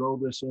to grow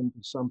this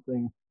into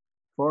something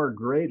far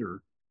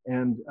greater.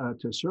 And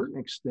to a certain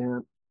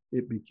extent,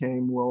 it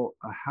became, well,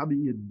 how do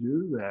you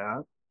do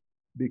that?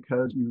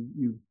 Because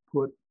you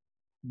put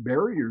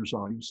barriers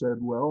on. You said,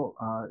 well,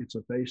 it's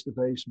a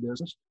face-to-face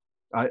business.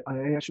 I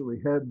actually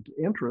had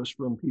interest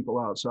from people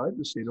outside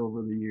the state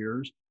over the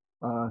years.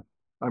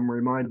 I'm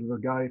reminded of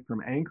a guy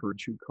from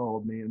Anchorage who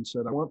called me and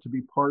said, I want to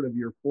be part of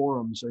your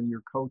forums and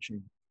your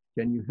coaching.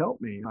 Can you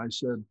help me? I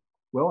said,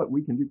 well,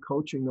 we can do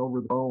coaching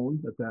over the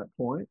phone at that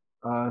point,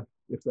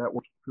 if that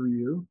works for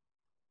you.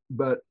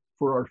 But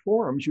for our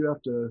forums, you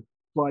have to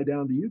fly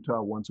down to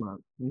Utah once a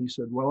month. And he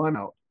said, well, I'm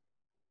out.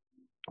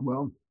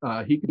 Well,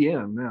 he could be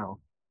in now,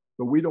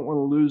 but we don't want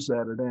to lose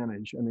that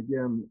advantage. And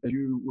again, as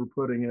you were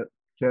putting it,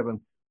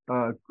 Kevin,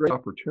 great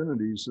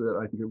opportunities that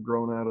I think have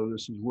grown out of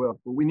this as well.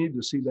 But we need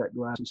to see that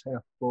glass is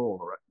half full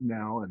right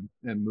now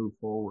and move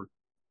forward.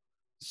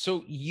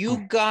 So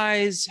you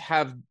guys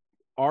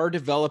are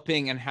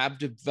developing and have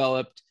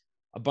developed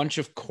a bunch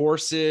of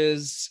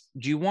courses.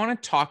 Do you want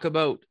to talk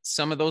about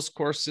some of those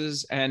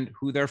courses and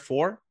who they're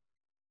for?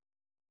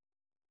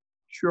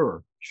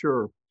 Sure.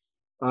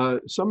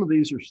 Some of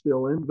these are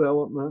still in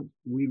development.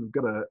 We've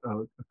got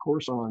a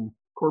course on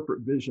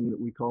corporate vision that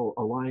we call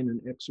Align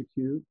and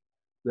Execute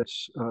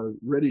that's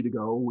ready to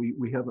go.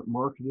 We haven't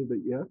marketed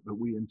it yet, but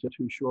we intend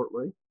to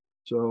shortly.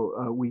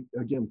 So we,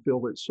 again,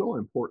 feel it's so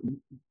important,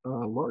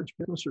 large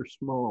business or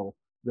small,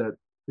 that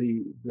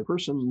the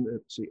person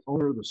that's the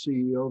owner, the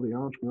CEO, the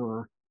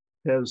entrepreneur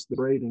has the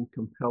great and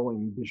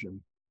compelling vision.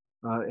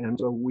 And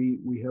so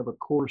we have a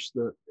course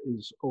that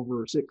is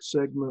over 6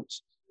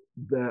 segments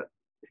that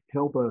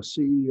help a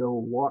CEO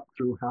walk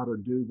through how to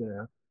do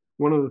that.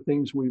 One of the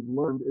things we've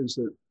learned is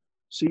that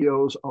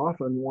CEOs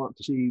often want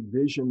to see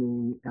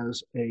visioning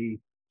as a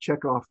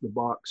check off the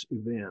box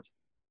event.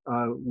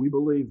 We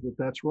believe that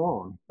that's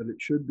wrong, that it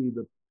should be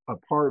a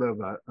part of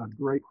a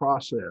great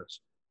process.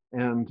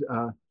 And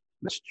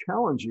that's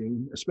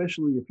challenging,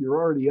 especially if you're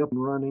already up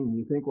and running and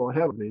you think, well, I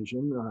have a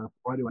vision.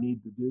 Why do I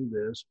need to do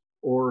this?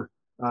 Or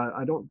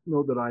I don't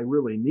know that I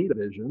really need a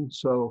vision.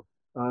 So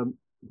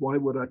why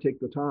would I take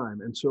the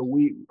time? And so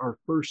our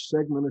first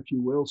segment, if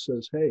you will,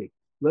 says, hey,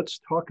 let's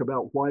talk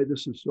about why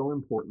this is so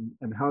important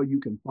and how you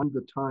can find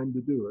the time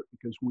to do it,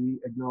 because we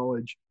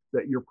acknowledge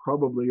that you're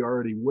probably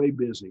already way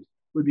busy. It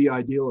would be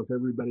ideal if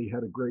everybody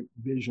had a great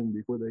vision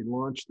before they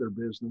launched their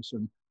business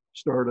and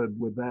started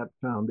with that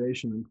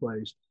foundation in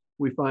place.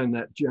 We find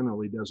that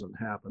generally doesn't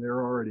happen.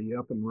 They're already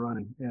up and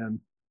running, and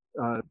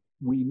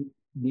we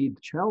need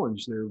to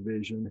challenge their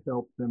vision,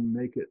 help them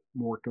make it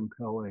more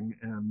compelling,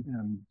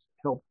 and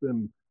help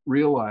them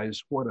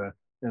realize what a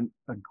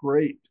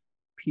great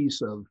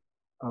piece of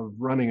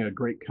running a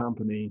great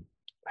company,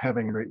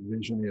 having a great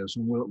vision is.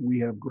 And we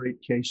have great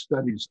case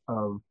studies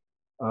of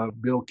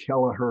Bill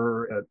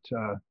Kelleher at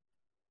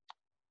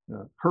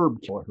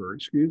Herb Kelleher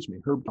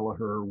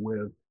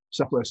with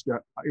Southwest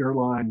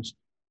Airlines,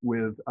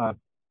 with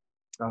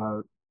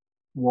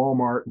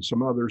Walmart and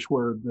some others,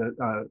 where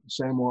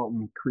Sam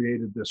Walton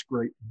created this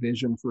great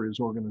vision for his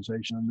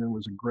organization and then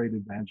was a great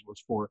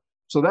evangelist for it.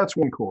 So that's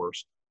one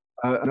course.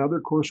 Another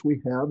course we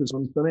have is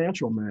on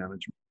financial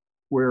management,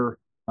 where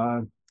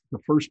the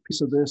first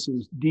piece of this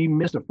is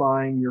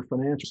demystifying your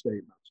financial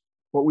statements.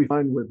 What we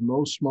find with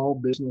most small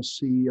business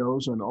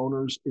CEOs and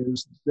owners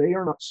is they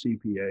are not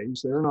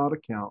CPAs, they're not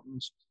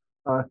accountants.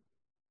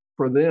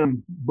 For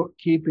them,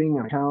 bookkeeping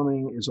and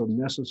accounting is a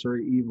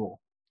necessary evil.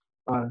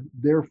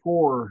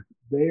 Therefore,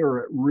 they are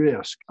at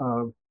risk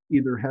of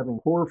either having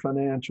poor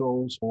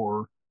financials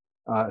or,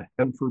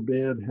 heaven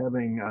forbid,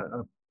 having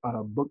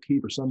a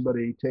bookkeeper,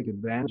 somebody take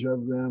advantage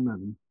of them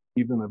and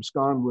even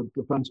abscond with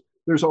the funds.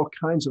 There's all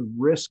kinds of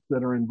risks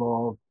that are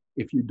involved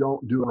if you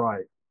don't do it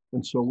right.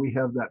 And so we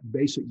have that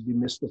basic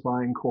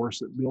demystifying course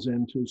that builds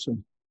into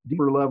some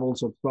deeper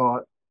levels of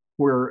thought,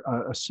 where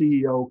a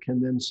CEO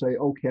can then say,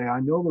 okay, I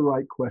know the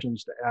right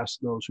questions to ask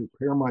those who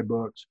prepare my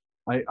books.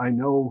 I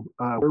know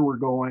where we're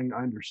going.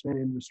 I understand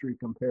industry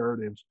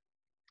comparatives.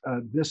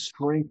 This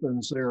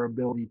strengthens their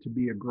ability to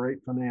be a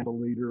great financial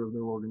leader of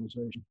their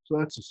organization. So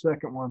that's the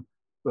second one.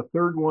 The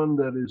third one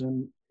that is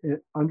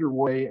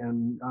underway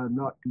and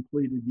not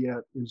completed yet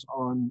is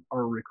on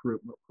our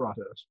recruitment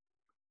process.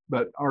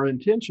 But our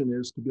intention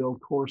is to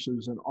build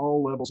courses in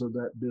all levels of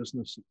that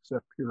business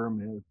except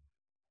pyramid.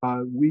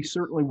 We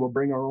certainly will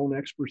bring our own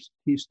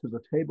expertise to the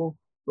table,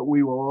 but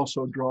we will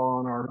also draw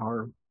on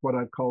our what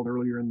I've called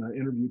earlier in the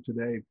interview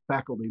today,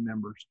 faculty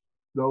members,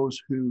 those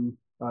who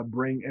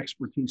bring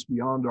expertise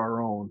beyond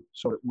our own,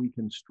 so that we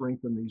can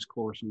strengthen these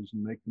courses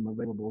and make them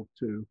available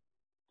to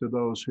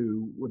those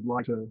who would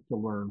like to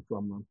learn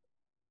from them.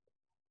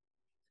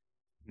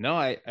 No,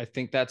 I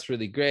think that's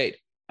really great.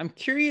 I'm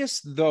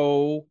curious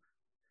though.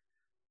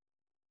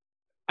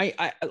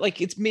 I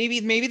like, it's maybe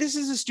this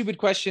is a stupid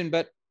question,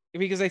 but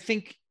because I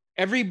think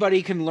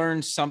everybody can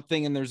learn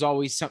something and there's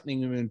always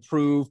something to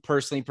improve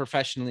personally,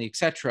 professionally,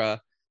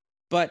 etc.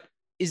 But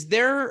is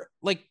there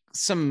like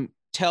some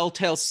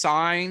telltale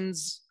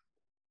signs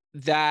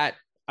that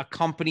a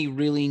company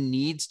really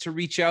needs to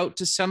reach out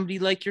to somebody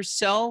like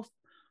yourself?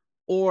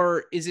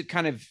 Or is it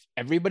kind of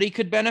everybody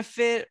could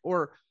benefit?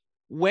 Or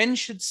when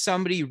should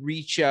somebody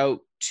reach out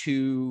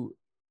to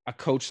a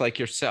coach like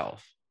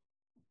yourself?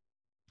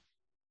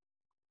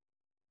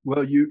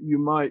 Well, you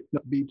might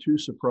not be too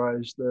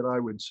surprised that I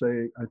would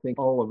say I think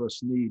all of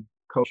us need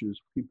coaches,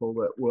 people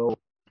that will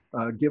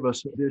give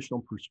us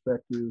additional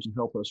perspectives and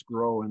help us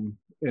grow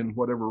in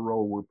whatever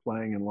role we're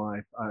playing in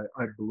life.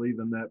 I believe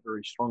in that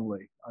very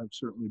strongly. I've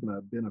certainly been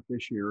a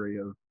beneficiary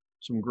of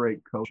some great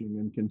coaching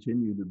and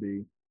continue to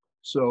be.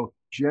 So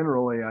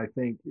generally, I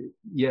think,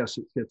 yes,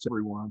 it fits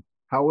everyone.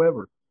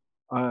 However,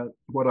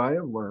 what I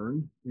have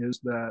learned is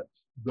that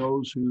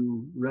those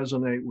who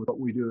resonate with what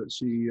we do at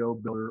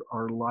CEO Builder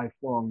are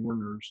lifelong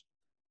learners.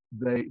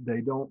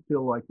 They don't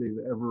feel like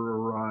they've ever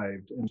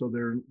arrived, and so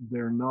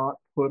they're not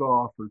put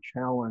off or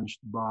challenged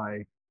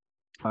by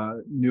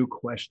new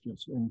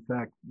questions. In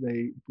fact,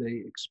 they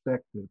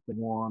expect it, they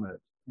want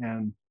it,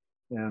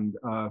 and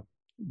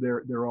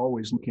they're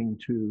always looking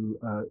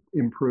to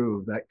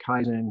improve. That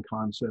Kaizen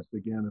concept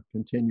again of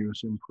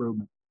continuous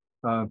improvement.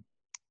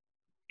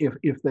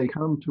 If they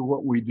come to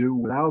what we do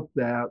without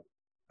that,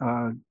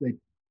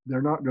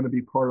 they're not going to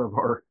be part of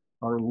our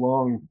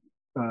long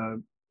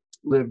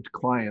lived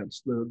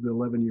clients, the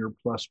 11-year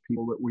plus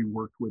people that we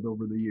worked with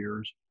over the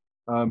years.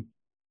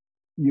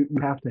 You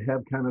have to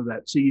have kind of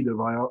that seed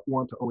of I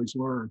want to always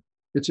learn.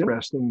 It's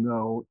interesting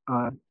though,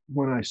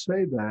 when I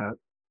say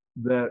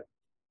that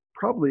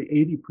probably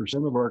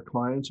 80% of our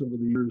clients over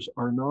the years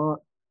are not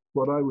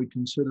what I would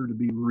consider to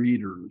be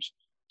readers.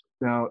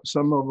 Now,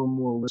 some of them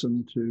will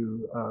listen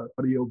to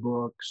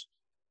audiobooks.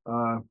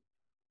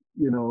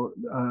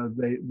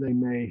 They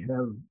may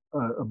have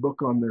a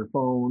book on their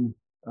phone,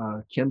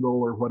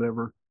 Kindle or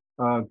whatever.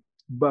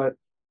 But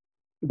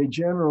they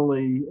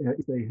generally,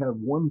 if they have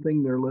one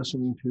thing they're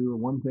listening to or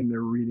one thing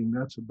they're reading,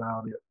 that's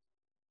about it.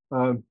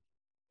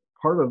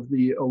 Part of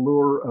the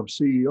allure of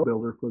CEO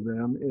Builder for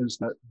them is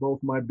that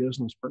both my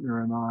business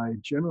partner and I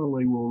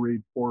generally will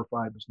read 4 or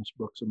 5 business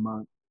books a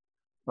month.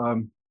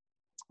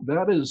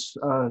 That is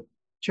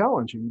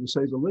challenging to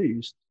say the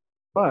least,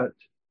 but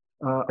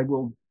I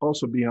will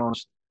also be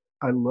honest,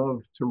 I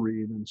love to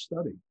read and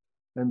study.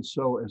 And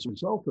so as a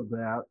result of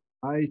that,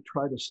 I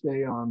try to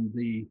stay on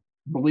the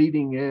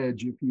bleeding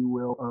edge, if you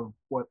will, of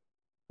what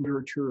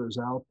literature is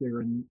out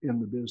there in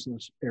the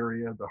business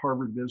area. The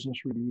Harvard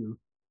Business Review,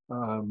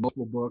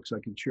 multiple books. I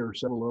can share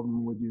several of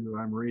them with you that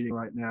I'm reading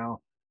right now.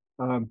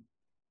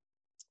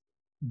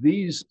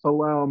 These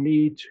allow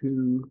me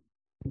to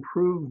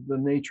improve the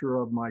nature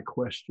of my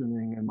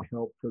questioning and my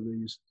help for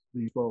these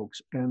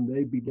folks, and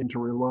they begin to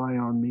rely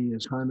on me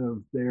as kind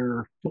of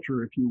their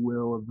filter, if you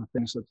will, of the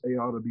things that they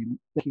ought to be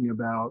thinking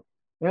about,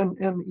 and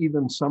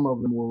even some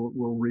of them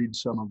will read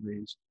some of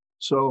these.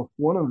 So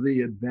one of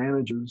the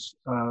advantages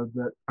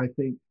that I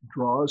think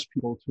draws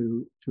people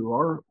to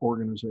our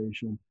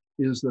organization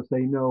is that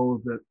they know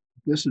that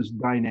this is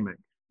dynamic.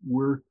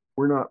 We're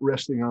not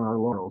resting on our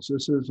laurels.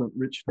 This isn't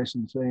Rich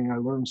Tyson saying, I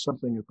learned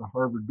something at the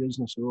Harvard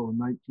Business School in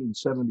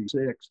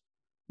 1976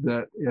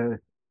 that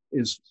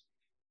is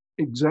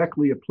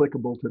exactly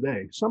applicable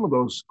today. Some of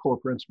those core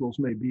principles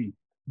may be,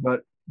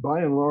 but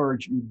by and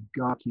large, you've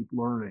got to keep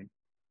learning.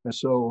 And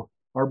so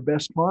our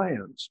best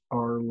clients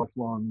are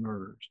lifelong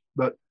learners.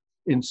 But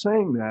in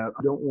saying that,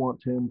 I don't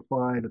want to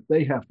imply that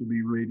they have to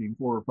be reading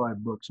 4 or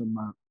 5 books a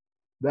month.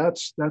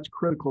 That's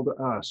critical to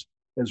us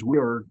as we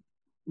are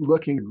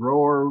looking to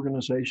grow our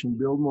organization,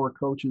 build more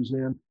coaches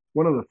in.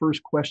 One of the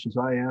first questions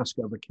I ask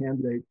of a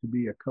candidate to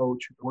be a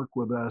coach, work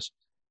with us,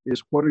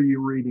 is what are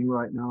you reading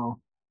right now?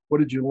 What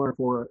did you learn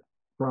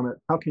from it?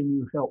 How can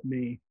you help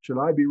me? Should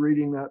I be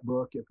reading that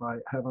book if I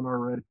haven't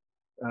already?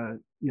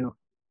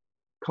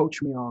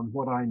 Coach me on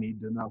what I need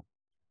to know.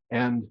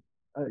 And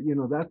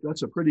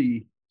that's a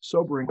pretty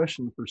sobering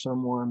question for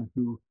someone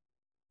who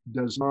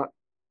does not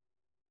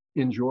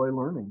enjoy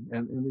learning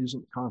and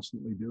isn't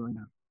constantly doing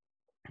that.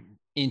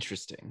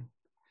 Interesting.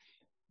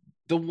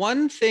 The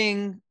one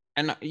thing,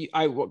 and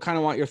I kind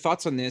of want your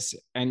thoughts on this,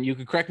 and you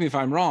could correct me if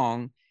I'm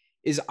wrong,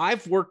 is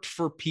I've worked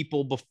for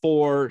people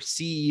before,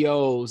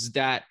 CEOs,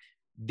 that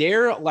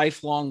they're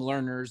lifelong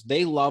learners.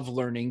 They love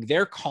learning.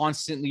 They're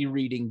constantly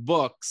reading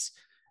books.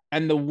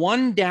 And the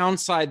one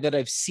downside that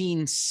I've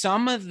seen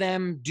some of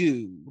them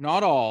do,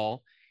 not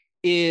all,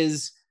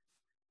 is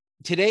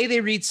today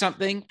they read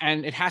something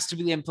and it has to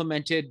be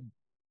implemented,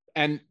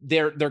 and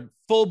they're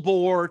full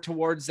bore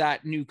towards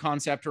that new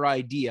concept or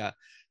idea.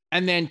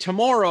 And then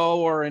tomorrow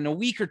or in a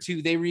week or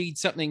two, they read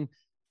something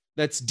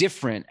that's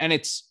different, and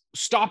it's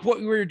stop what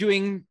we were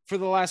doing for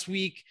the last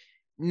week.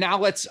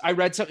 Now I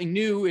read something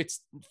new. It's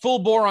full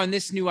bore on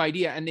this new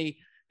idea. And they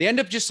end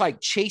up just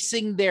like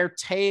chasing their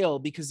tail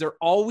because they're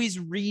always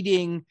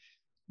reading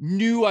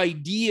new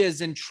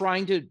ideas and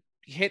trying to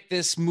hit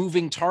this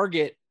moving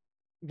target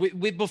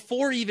with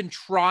before even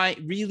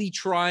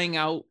trying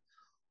out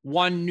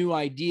one new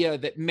idea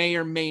that may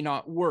or may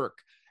not work.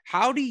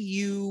 How do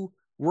you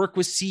work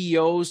with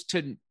CEOs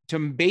to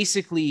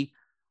basically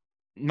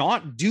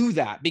not do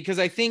that? Because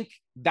I think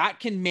that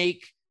can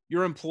make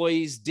your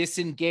employees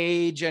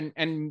disengage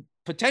and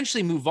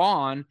potentially move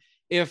on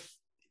if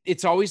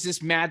it's always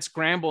this mad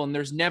scramble and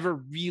there's never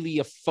really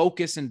a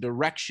focus and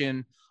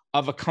direction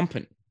of a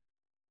company?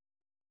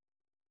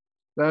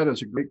 That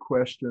is a great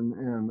question,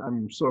 and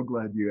I'm so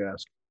glad you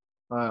asked.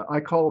 I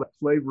call it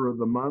flavor of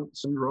the month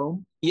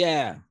syndrome.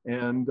 Yeah.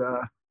 And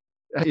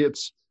it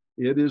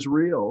is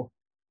real.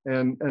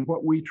 And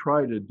what we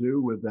try to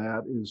do with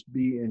that is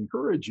be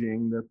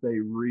encouraging that they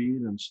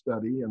read and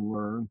study and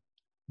learn,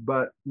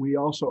 but we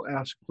also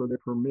ask for their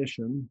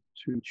permission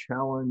to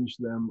challenge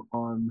them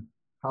on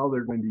how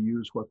they're going to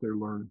use what they're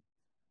learning.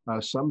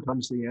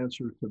 Sometimes the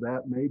answer to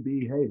that may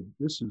be, hey,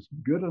 this is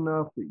good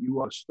enough that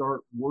you ought to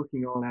start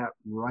working on that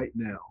right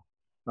now.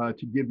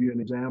 To give you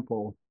an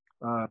example,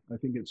 I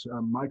think it's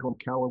Michael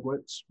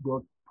Calowitz's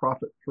book,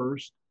 Profit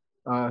First.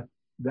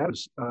 That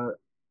is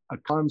a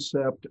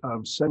concept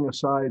of setting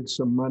aside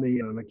some money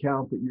in an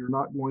account that you're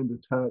not going to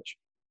touch,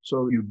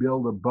 so you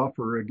build a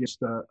buffer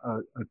against a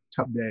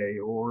tough day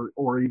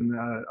or even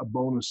a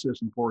bonus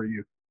system for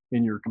you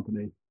in your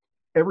company.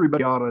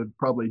 Everybody ought to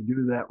probably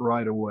do that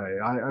right away.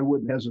 I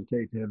wouldn't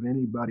hesitate to have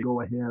anybody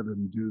go ahead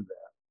and do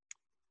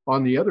that.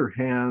 On the other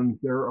hand,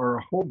 there are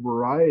a whole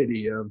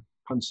variety of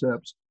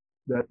concepts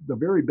that the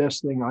very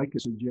best thing I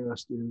could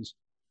suggest is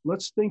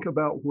let's think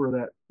about where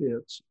that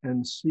fits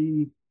and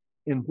see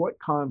in what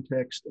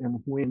context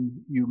and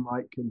when you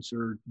might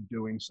consider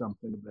doing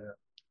something of that.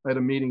 I had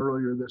a meeting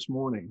earlier this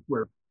morning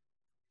where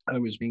I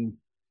was being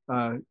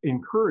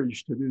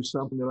encouraged to do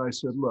something that I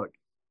said, look,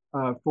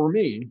 for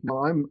me,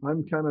 I'm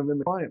kind of in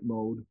the client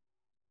mode.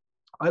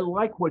 I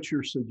like what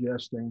you're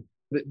suggesting,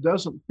 but it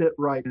doesn't fit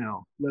right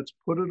now. Let's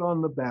put it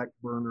on the back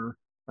burner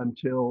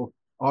until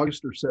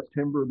August or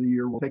September of the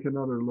year. We'll take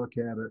another look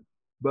at it,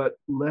 but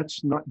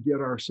let's not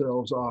get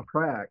ourselves off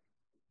track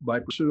by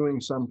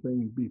pursuing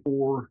something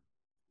before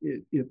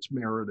it's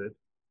merited.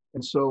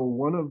 And so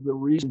one of the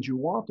reasons you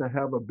want to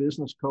have a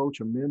business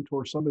coach, a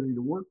mentor, somebody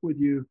to work with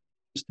you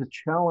is to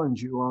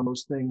challenge you on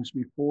those things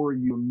before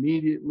you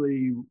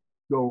immediately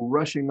go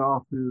rushing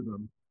off through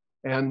them.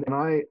 And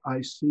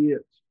I see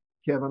it,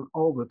 Kevin,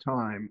 all the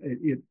time.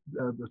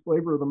 The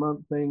flavor of the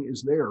month thing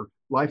is there.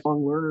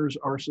 Lifelong learners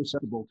are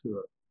susceptible to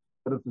it.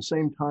 But at the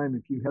same time,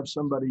 if you have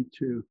somebody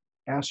to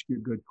ask you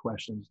good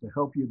questions, to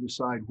help you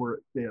decide where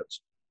it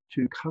fits,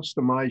 to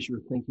customize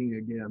your thinking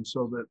again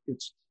so that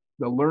it's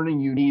the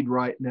learning you need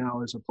right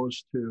now as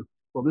opposed to,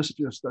 well, this is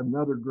just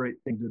another great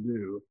thing to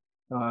do.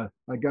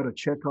 I got to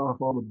check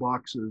off all the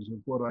boxes of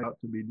what I ought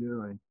to be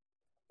doing.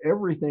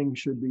 Everything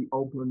should be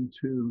open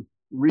to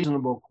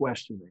reasonable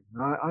questioning.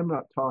 I'm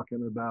not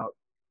talking about,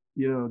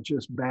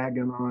 just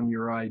bagging on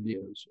your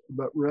ideas,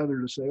 but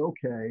rather to say,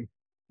 okay,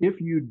 if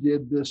you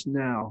did this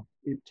now,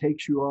 it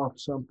takes you off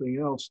something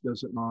else,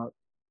 does it not?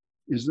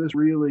 Is this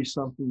really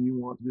something you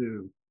want to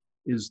do?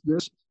 Is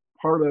this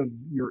part of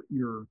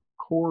your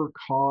core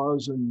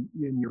cause in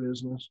your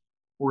business,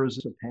 or is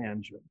it a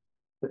tangent?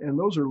 And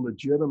those are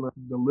legitimate,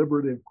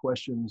 deliberative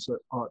questions that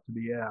ought to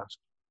be asked.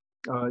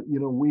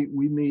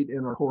 We meet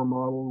in our core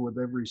model with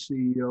every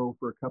CEO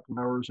for a couple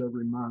of hours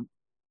every month,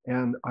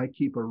 and I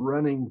keep a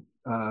running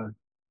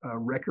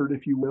record,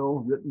 if you will,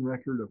 written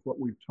record of what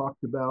we've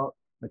talked about.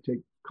 I take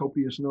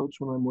copious notes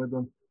when I'm with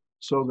them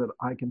so that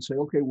I can say,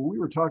 okay, well, we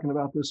were talking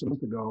about this a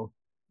month ago.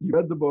 You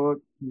read the book,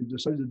 you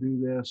decided to do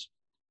this.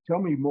 Tell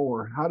me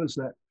more. How does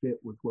that fit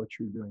with what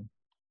you're doing?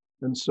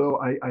 And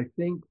so I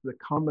think the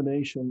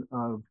combination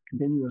of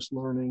continuous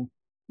learning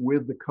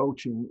with the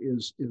coaching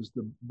is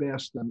the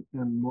best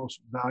and most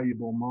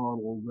valuable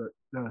model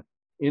that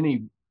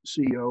any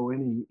CEO,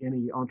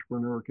 any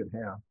entrepreneur could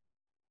have.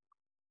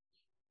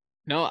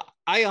 No,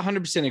 I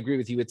 100% agree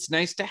with you. It's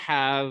nice to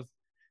have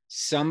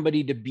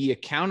somebody to be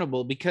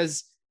accountable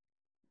because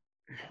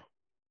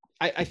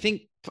I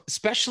think,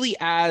 especially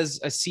as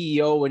a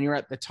CEO, when you're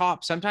at the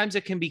top, sometimes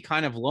it can be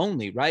kind of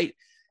lonely, right?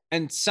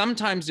 And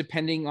sometimes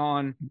depending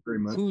on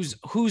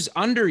who's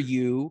under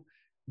you,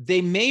 they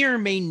may or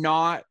may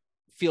not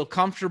feel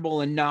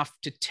comfortable enough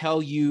to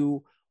tell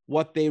you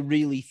what they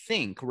really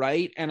think,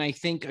 right? And I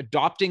think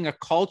adopting a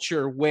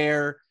culture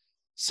where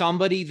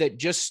somebody that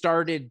just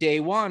started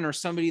day one or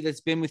somebody that's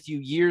been with you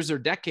years or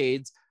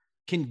decades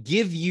can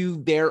give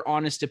you their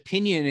honest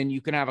opinion, and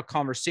you can have a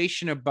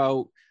conversation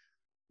about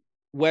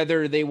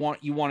whether you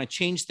want to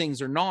change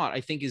things or not,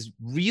 I think is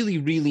really,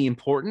 really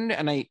important.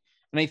 And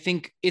I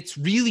think it's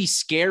really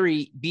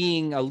scary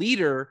being a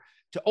leader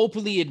to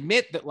openly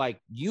admit that,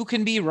 like, you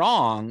can be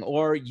wrong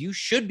or you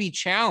should be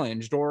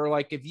challenged, or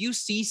like, if you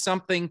see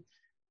something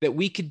that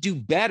we could do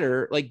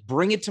better, like,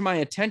 bring it to my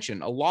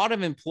attention. A lot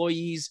of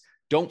employees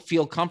don't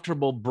feel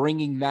comfortable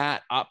bringing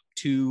that up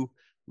to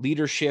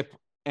leadership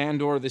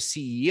and or the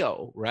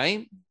CEO,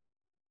 right?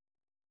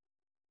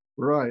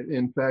 Right.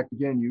 In fact,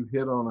 again, you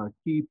hit on a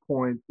key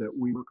point that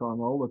we work on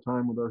all the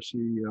time with our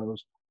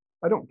CEOs.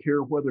 I don't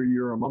care whether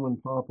you're a mom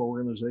and pop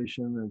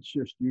organization and it's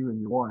just you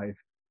and your wife,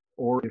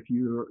 or if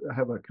you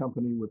have a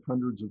company with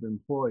hundreds of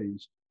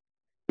employees.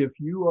 If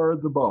you are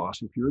the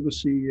boss, if you're the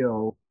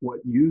CEO, what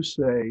you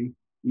say,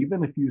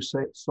 even if you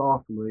say it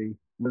softly,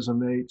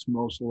 resonates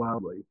most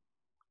loudly.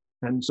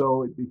 And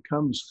so it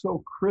becomes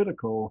so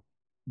critical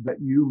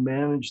that you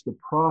manage the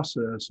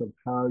process of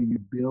how you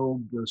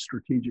build the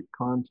strategic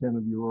content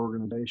of your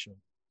organization.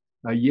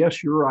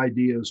 Yes, your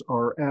ideas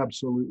are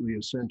absolutely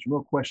essential,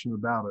 no question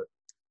about it.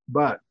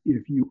 But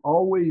if you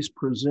always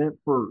present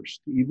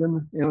first,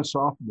 even in a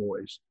soft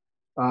voice,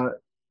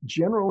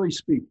 generally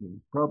speaking,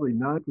 probably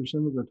 9%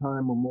 of the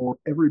time or more,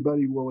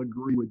 everybody will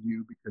agree with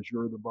you because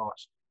you're the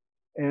boss.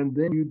 And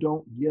then you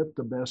don't get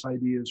the best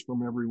ideas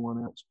from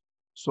everyone else.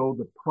 So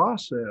the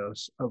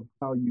process of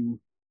how you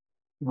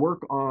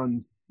work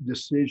on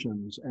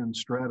decisions and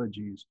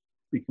strategies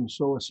becomes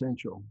so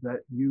essential that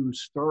you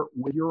start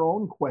with your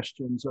own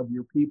questions of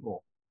your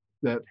people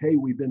that, hey,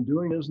 we've been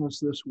doing business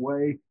this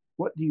way.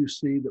 What do you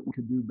see that we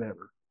could do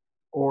better?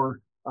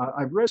 Or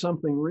I've read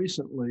something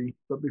recently,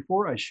 but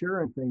before I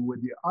share anything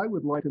with you, I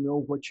would like to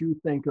know what you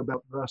think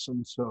about thus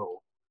and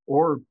so.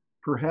 Or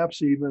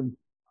perhaps even,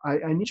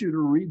 I need you to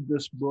read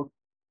this book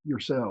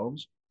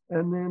yourselves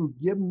and then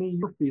give me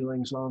your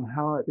feelings on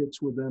how it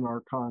fits within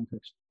our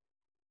context.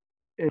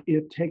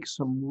 It takes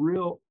some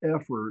real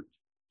effort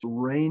to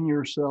rein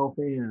yourself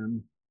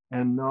in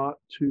and not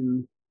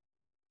to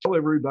tell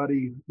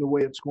everybody the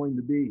way it's going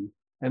to be.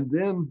 And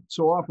then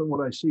so often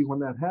what I see when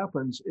that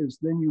happens is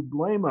then you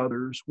blame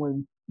others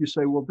when you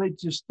say, well, they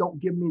just don't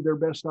give me their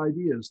best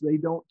ideas. They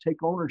don't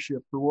take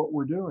ownership for what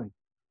we're doing.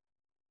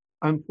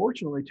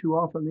 Unfortunately, too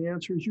often the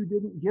answer is you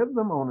didn't give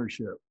them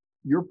ownership.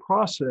 Your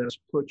process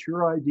puts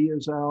your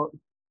ideas out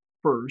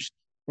first,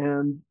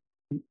 and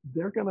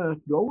they're going to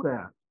go with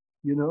that.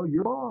 You know,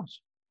 you're boss.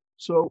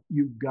 So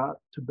you've got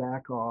to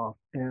back off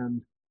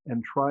and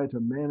try to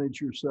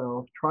manage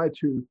yourself, try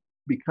to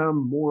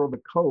become more of a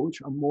coach,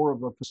 more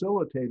of a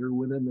facilitator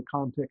within the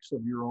context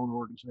of your own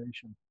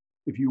organization.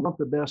 If you want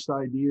the best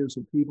ideas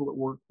of people that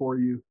work for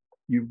you,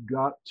 you've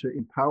got to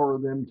empower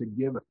them to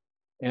give it.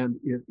 And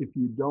if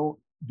you don't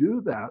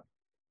do that,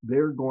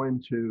 they're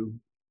going to,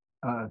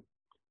 I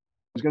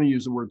was going to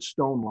use the word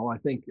stonewall. I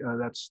think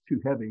that's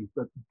too heavy,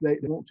 but they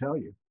won't tell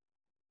you.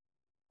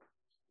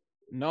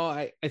 No,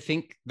 I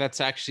think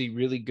that's actually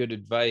really good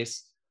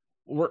advice.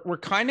 We're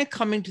kind of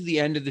coming to the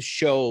end of the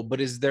show,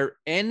 but is there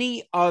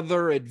any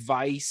other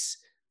advice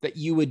that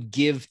you would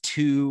give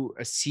to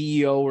a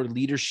CEO or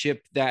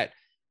leadership that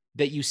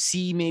you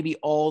see maybe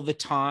all the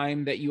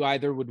time that you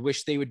either would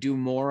wish they would do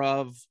more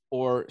of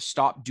or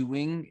stop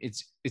doing?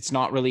 It's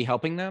not really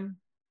helping them?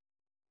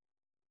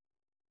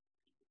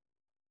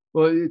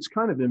 Well, it's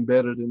kind of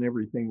embedded in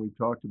everything we've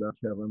talked about,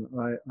 Kevin.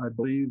 I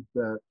believe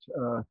that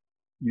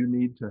you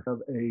need to have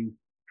a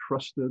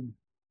trusted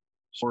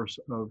source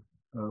of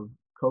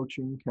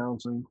coaching,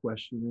 counseling,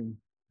 questioning,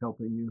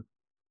 helping you.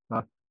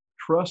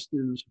 Trust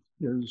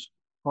is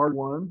hard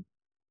won.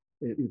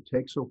 It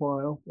takes a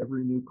while.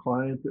 Every new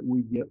client that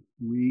we get,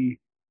 we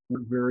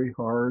work very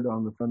hard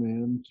on the front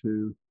end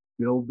to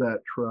build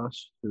that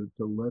trust, to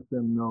let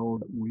them know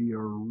that we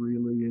are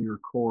really in your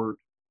court.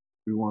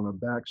 We want to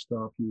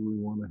backstop you. We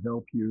want to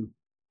help you.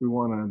 We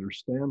want to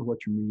understand what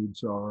your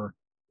needs are.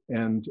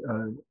 And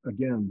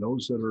again,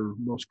 those that are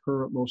most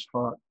current, most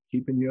hot,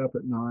 keeping you up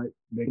at night,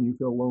 making you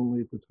feel lonely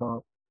at the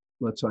top,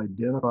 let's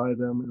identify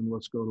them and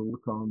let's go to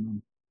work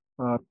on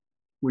them.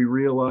 We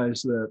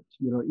realize that,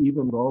 you know,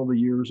 even with all the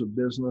years of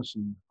business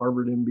and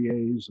Harvard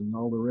MBAs and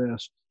all the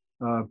rest,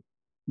 none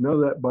of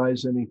that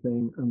buys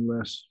anything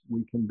unless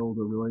we can build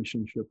a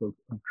relationship of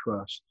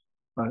trust.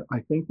 I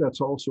think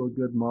that's also a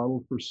good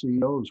model for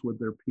CEOs with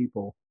their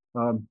people.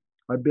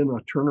 I've been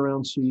a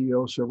turnaround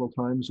CEO several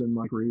times in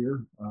my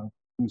career,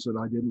 things that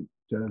I didn't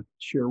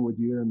share with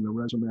you in the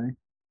resume.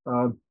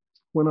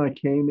 When I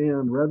came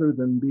in, rather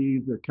than be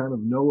the kind of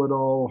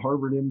know-it-all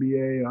Harvard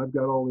MBA, I've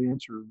got all the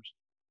answers,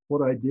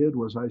 what I did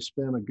was I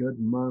spent a good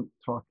month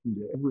talking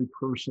to every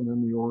person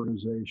in the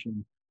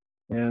organization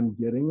and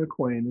getting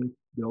acquainted,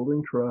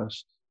 building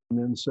trust, and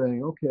then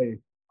saying, okay,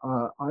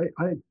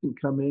 I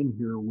didn't come in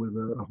here with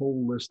a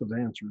whole list of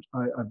answers.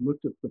 I've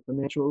looked at the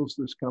financials,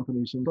 this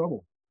company's in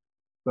trouble.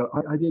 But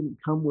I didn't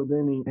come with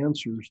any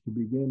answers to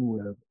begin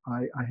with.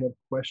 I have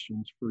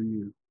questions for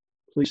you.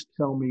 Please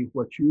tell me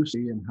what you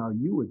see and how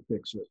you would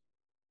fix it.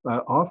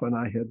 Often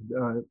I had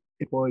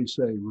employees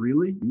say,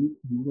 really? You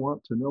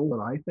want to know what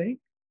I think?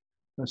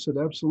 I said,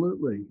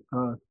 absolutely.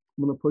 I'm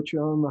going to put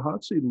you on the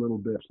hot seat a little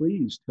bit.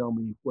 Please tell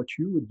me what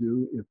you would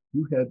do if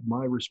you had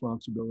my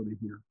responsibility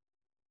here.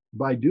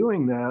 By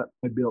doing that,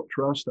 I built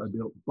trust, I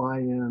built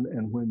buy-in.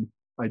 And when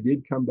I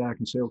did come back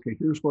and say, okay,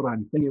 here's what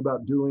I'm thinking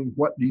about doing,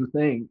 what do you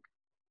think?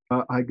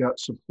 I got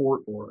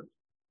support for it.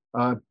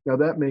 Now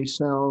that may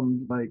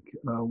sound like,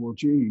 well,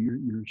 gee,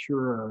 you're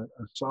sure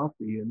a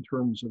softie in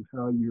terms of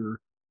how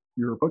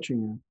you're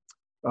approaching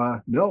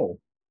it. No,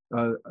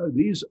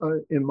 these,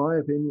 in my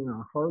opinion,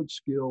 are hard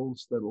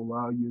skills that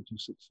allow you to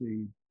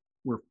succeed.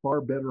 We're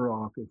far better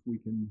off if we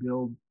can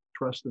build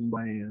trust and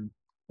buy-in,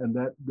 and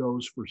that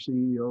goes for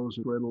CEOs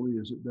as readily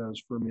as it does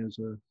for me as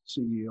a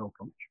CEO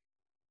coach.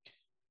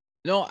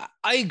 No,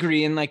 I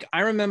agree, and like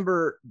I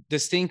remember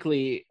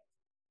distinctly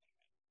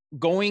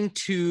going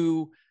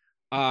to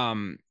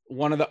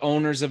one of the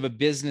owners of a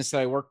business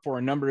that I worked for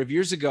a number of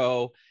years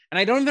ago. And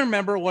I don't even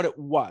remember what it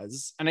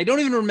was. And I don't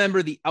even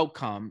remember the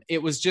outcome.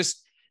 It was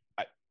just,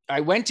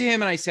 I went to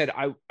him and I said,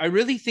 I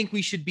really think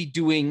we should be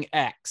doing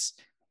X.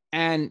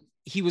 And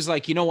he was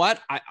like, you know what?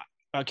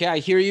 Okay, I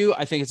hear you.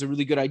 I think it's a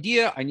really good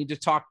idea. I need to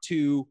talk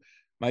to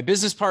my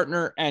business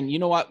partner. And you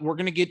know what?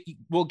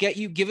 We'll get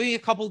you, give me a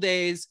couple of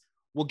days.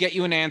 We'll get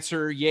you an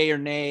answer, yay or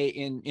nay,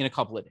 in a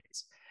couple of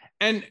days.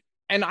 And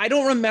I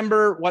don't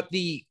remember what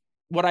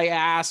I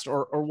asked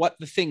or what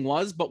the thing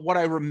was, but what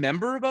I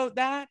remember about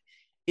that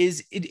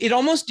is it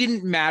almost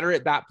didn't matter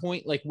at that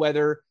point, like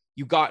whether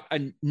you got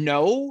a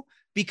no,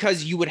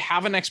 because you would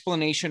have an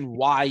explanation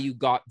why you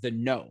got the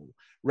no,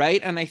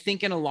 right? And I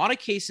think in a lot of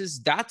cases,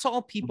 that's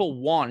all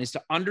people want, is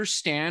to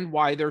understand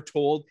why they're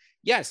told,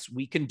 yes,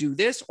 we can do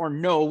this, or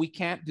no, we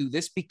can't do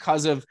this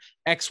because of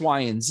X,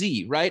 Y, and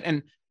Z, right?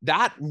 And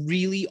that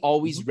really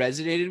always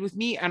resonated with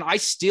me. And I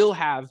still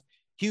have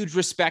huge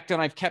respect,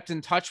 and I've kept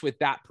in touch with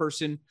that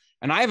person.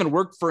 And I haven't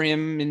worked for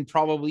him in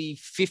probably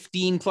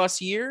 15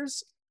 plus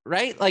years,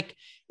 right? Like,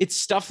 it's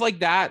stuff like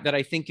that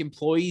I think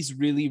employees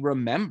really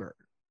remember.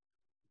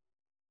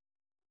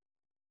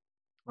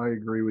 I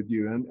agree with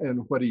you.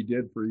 And what he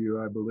did for you,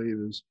 I believe,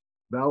 is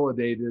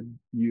validated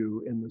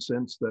you in the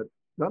sense that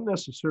not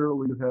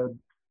necessarily you had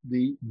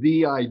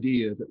the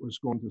idea that was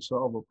going to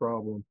solve a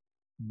problem,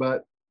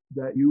 but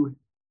that you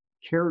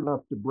cared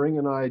enough to bring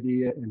an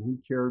idea, and he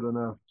cared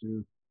enough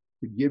to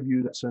give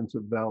you that sense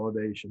of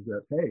validation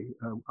that, hey,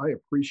 I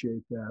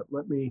appreciate that.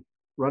 Let me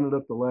run it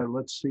up the ladder.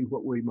 Let's see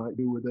what we might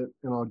do with it,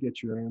 and I'll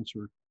get your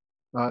answer.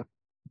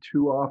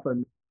 Too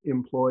often,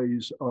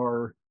 employees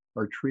are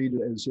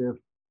treated as if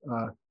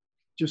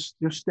just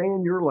stay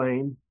in your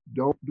lane.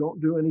 Don't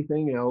do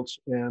anything else,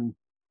 and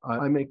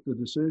I make the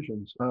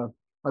decisions.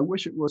 I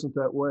wish it wasn't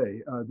that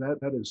way.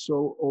 That is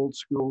so old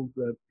school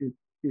that it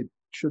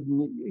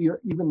shouldn't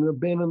even have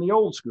been in the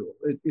old school.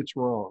 It's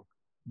wrong.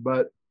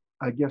 But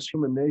I guess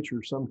human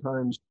nature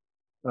sometimes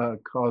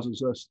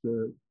causes us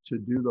to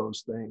do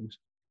those things.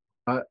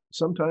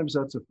 Sometimes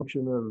that's a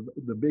function of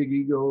the big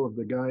ego of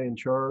the guy in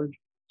charge.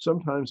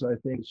 Sometimes I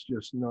think it's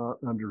just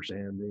not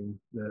understanding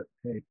that,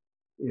 hey,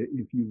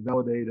 if you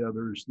validate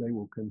others, they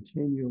will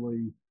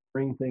continually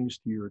bring things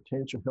to your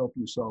attention, help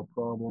you solve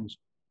problems.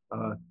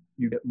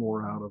 You get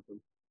more out of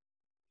them.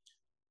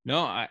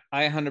 No, I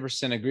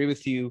 100% agree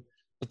with you.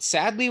 But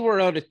sadly,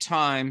 we're out of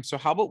time. So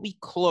how about we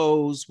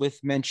close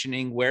with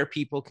mentioning where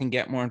people can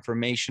get more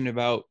information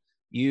about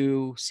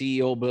you,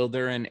 CEO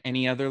Builder, and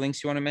any other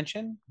links you want to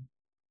mention?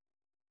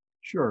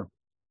 Sure.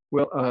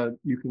 Well,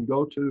 you can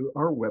go to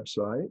our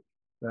website.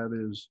 That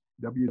is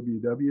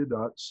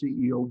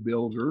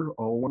www.ceobuilder,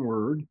 all one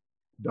word,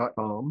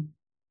 .com.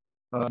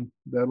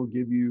 That'll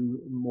give you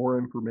more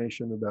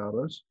information about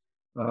us.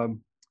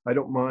 I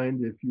don't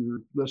mind if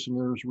your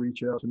listeners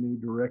reach out to me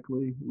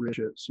directly,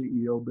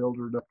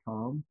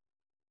 rich@ceobuilder.com.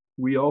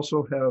 We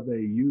also have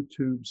a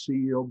YouTube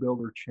CEO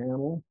Builder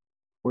channel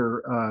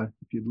where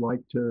if you'd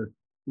like to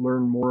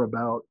learn more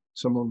about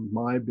some of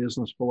my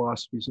business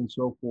philosophies and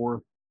so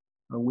forth,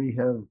 we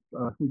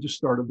just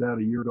started that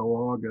a year ago,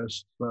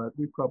 August, but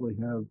we probably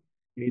have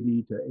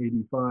 80 to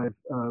 85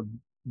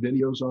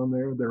 videos on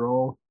there. They're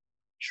all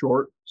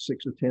short,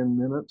 6 or 10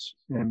 minutes,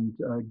 and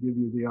give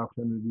you the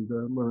opportunity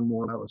to learn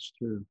more about us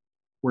too.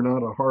 We're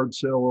not a hard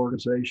sell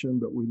organization,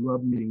 but we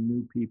love meeting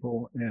new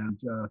people. And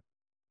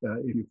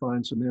if you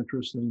find some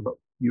interest in what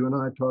you and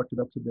I talked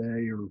about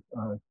today, or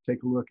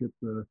take a look at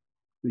the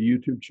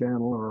YouTube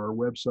channel or our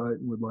website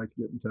and would like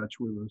to get in touch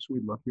with us,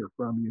 we'd love to hear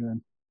from you.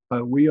 And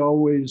we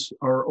always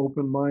are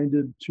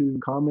open-minded to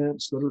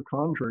comments that are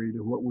contrary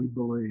to what we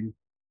believe.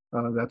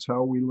 That's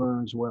how we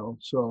learn as well.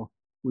 So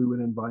we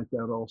would invite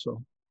that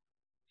also.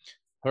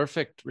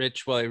 Perfect,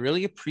 Rich. Well, I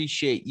really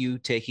appreciate you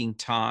taking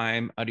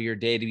time out of your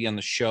day to be on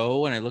the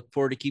show, and I look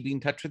forward to keeping in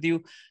touch with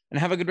you, and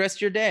have a good rest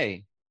of your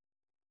day.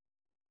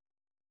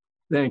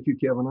 Thank you,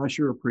 Kevin. I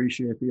sure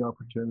appreciate the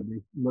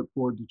opportunity. Look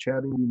forward to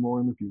chatting with you more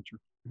in the future.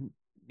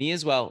 Me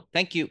as well.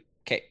 Thank you.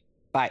 Okay,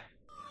 bye.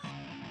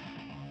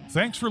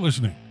 Thanks for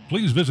listening.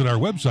 Please visit our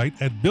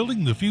website at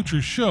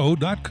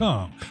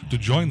buildingthefutureshow.com to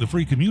join the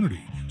free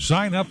community,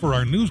 sign up for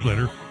our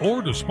newsletter,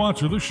 or to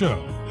sponsor the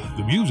show.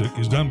 The music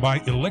is done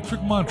by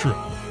Electric Mantra.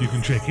 You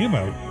can check him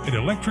out at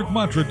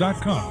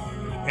electricmantra.com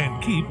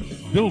and keep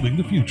building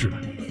the future.